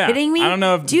you Yeah, kidding me? I don't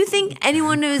know if- Do you think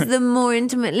anyone knows them more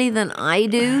intimately than I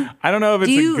do? I don't know if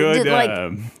it's a good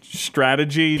like,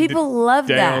 strategy. People love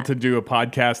Dale, that. to do a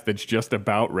podcast that's just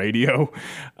about radio,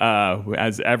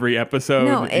 as every episode,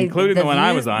 No, including the one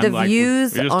I was on. The like,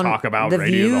 views we just on talk about the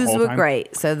radio views the whole were time.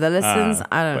 great. So the listens,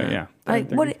 I don't But know. yeah, Like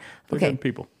they're what? they're Okay, good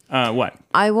people. What?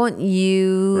 I want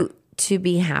you to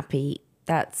be happy.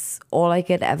 That's all I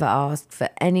could ever ask for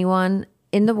anyone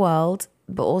in the world,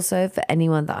 but also for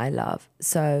anyone that I love.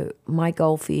 So my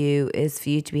goal for you is for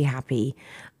you to be happy.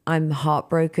 I'm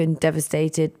heartbroken,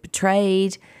 devastated,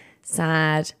 betrayed,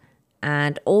 sad,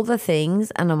 and all the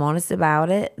things, and I'm honest about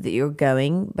it, that you're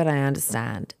going, but I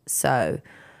understand. So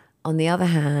on the other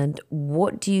hand,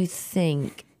 what do you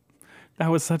think? That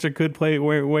was such a good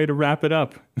way to wrap it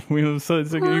up. You're gonna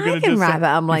can wrap it.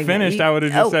 I'm like, finished. I would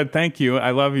have just said thank you. I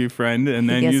love you, friend, and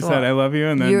then Guess you what? said I love you,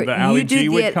 and then the Ali G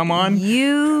would come on.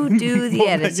 You do the Well,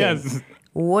 editing. yes.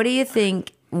 What do you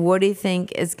think? What do you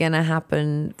think is gonna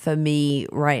happen for me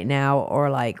right now,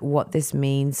 or like what this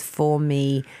means for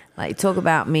me? Like, talk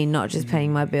about me not just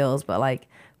paying my bills, but like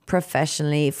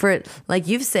professionally. For like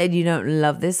you've said, you don't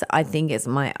love this. I think it's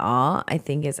my art. I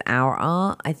think it's our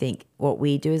art. I think what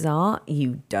we do is art.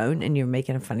 You don't, and you're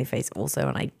making a funny face also,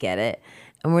 and I get it.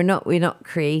 And we're not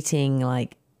creating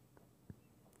like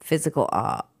physical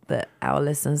art, but our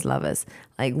listeners love us.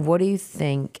 Like, what do you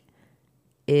think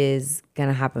is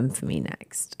gonna happen for me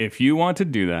next? If you want to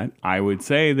do that, I would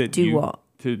say that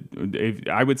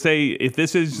I would say if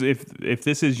this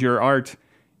is your art,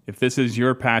 if this is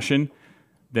your passion,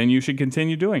 then you should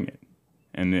continue doing it.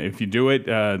 And if you do it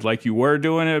like you were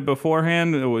doing it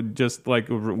beforehand, it would just like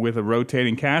with a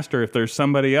rotating cast, or if there's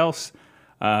somebody else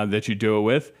that you do it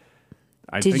with.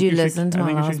 Did you listen to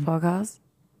my last podcast?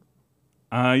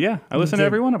 Yeah, I listened to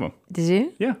every one of them. Did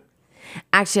you? Yeah.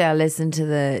 Actually, I listened to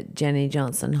the Jenny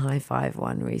Johnson High Five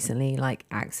one recently. Like,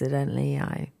 accidentally,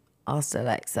 I asked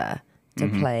Alexa to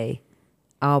play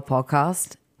our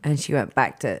podcast, and she went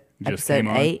back to episode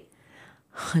 8.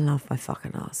 I laughed my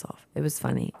fucking ass off. It was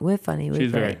funny. We're funny.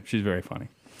 She's very funny.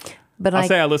 But I'll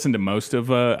say I listened to most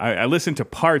of. I listened to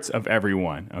parts of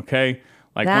everyone. Okay,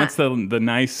 like once the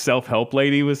nice self-help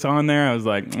lady was on there, I was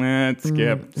like,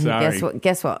 skip. Sorry.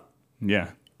 Guess what? Yeah.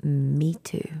 Me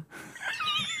too.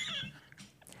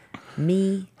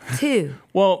 Me too.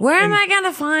 Well, where am I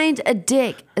gonna find a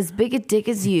dick as big a dick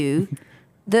as you?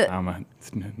 I'm gonna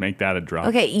make that a drop.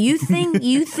 Okay, you go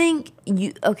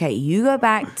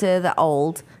back to the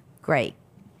old. Great,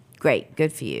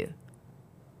 good for you.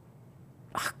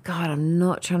 Oh God, I'm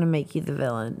not trying to make you the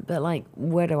villain, but like,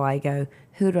 where do I go?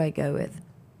 Who do I go with?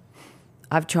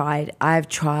 I've tried.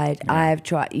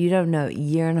 You don't know. A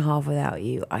year and a half without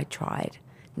you. I tried.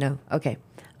 No. Okay.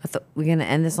 I thought we're gonna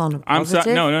end this on a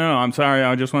positive. No. I'm sorry.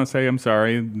 I just want to say I'm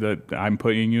sorry that I'm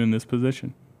putting you in this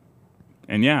position.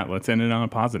 And yeah, let's end it on a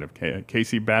positive.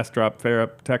 Casey Bastrop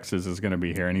Fairhope, Texas is going to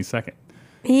be here any second.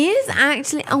 He is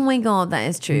actually. Oh my God, that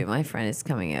is true. My friend is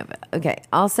coming over. Okay,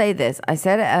 I'll say this. I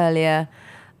said it earlier.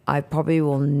 I probably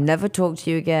will never talk to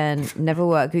you again, never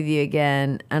work with you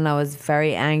again. And I was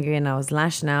very angry and I was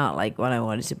lashing out like when I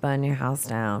wanted to burn your house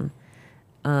down.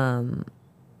 I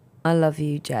love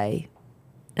you, Jay.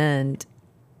 And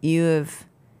you have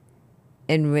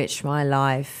enriched my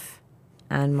life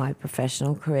and my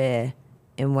professional career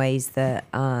in ways that,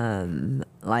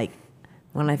 like,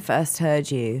 when I first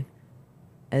heard you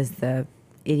as the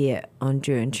idiot on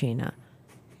Drew and Trina,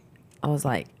 I was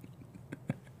like,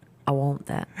 I want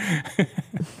that.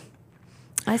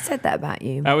 I said that about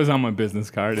you. That was on my business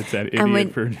card. It said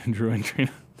idiot for Drew and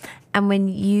Trina. And when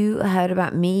you heard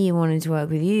about me wanting to work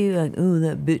with you, like, oh,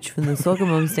 that bitch from the Soccer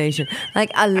Mom station. Like,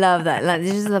 I love that. Like,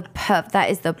 this is that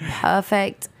is the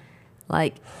perfect,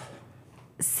 like,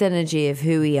 synergy of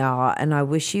who we are. And I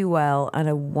wish you well, and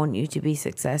I want you to be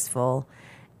successful.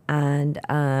 And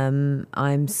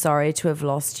I'm sorry to have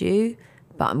lost you,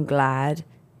 but I'm glad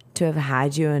to have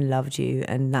had you and loved you.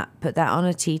 And put that on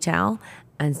a tea towel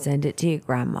and send it to your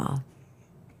grandma.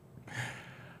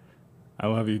 I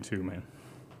love you too, man.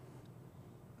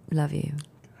 Love you.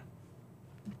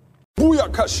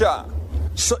 Booyakasha!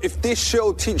 So if this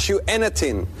show teach you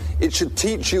anything, it should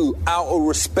teach you how to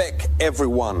respect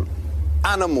everyone.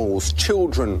 Animals,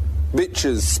 children,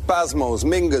 bitches, spasmos,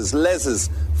 mingers, lesers,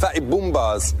 fatty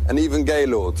boombas, and even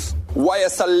gaylords.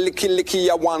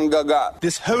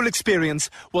 This whole experience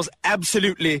was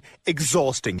absolutely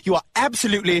exhausting. You are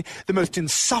absolutely the most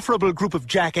insufferable group of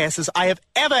jackasses I have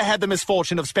ever had the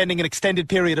misfortune of spending an extended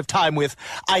period of time with.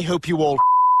 I hope you all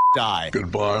die.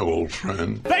 Goodbye, old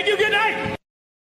friend. Thank you, good night!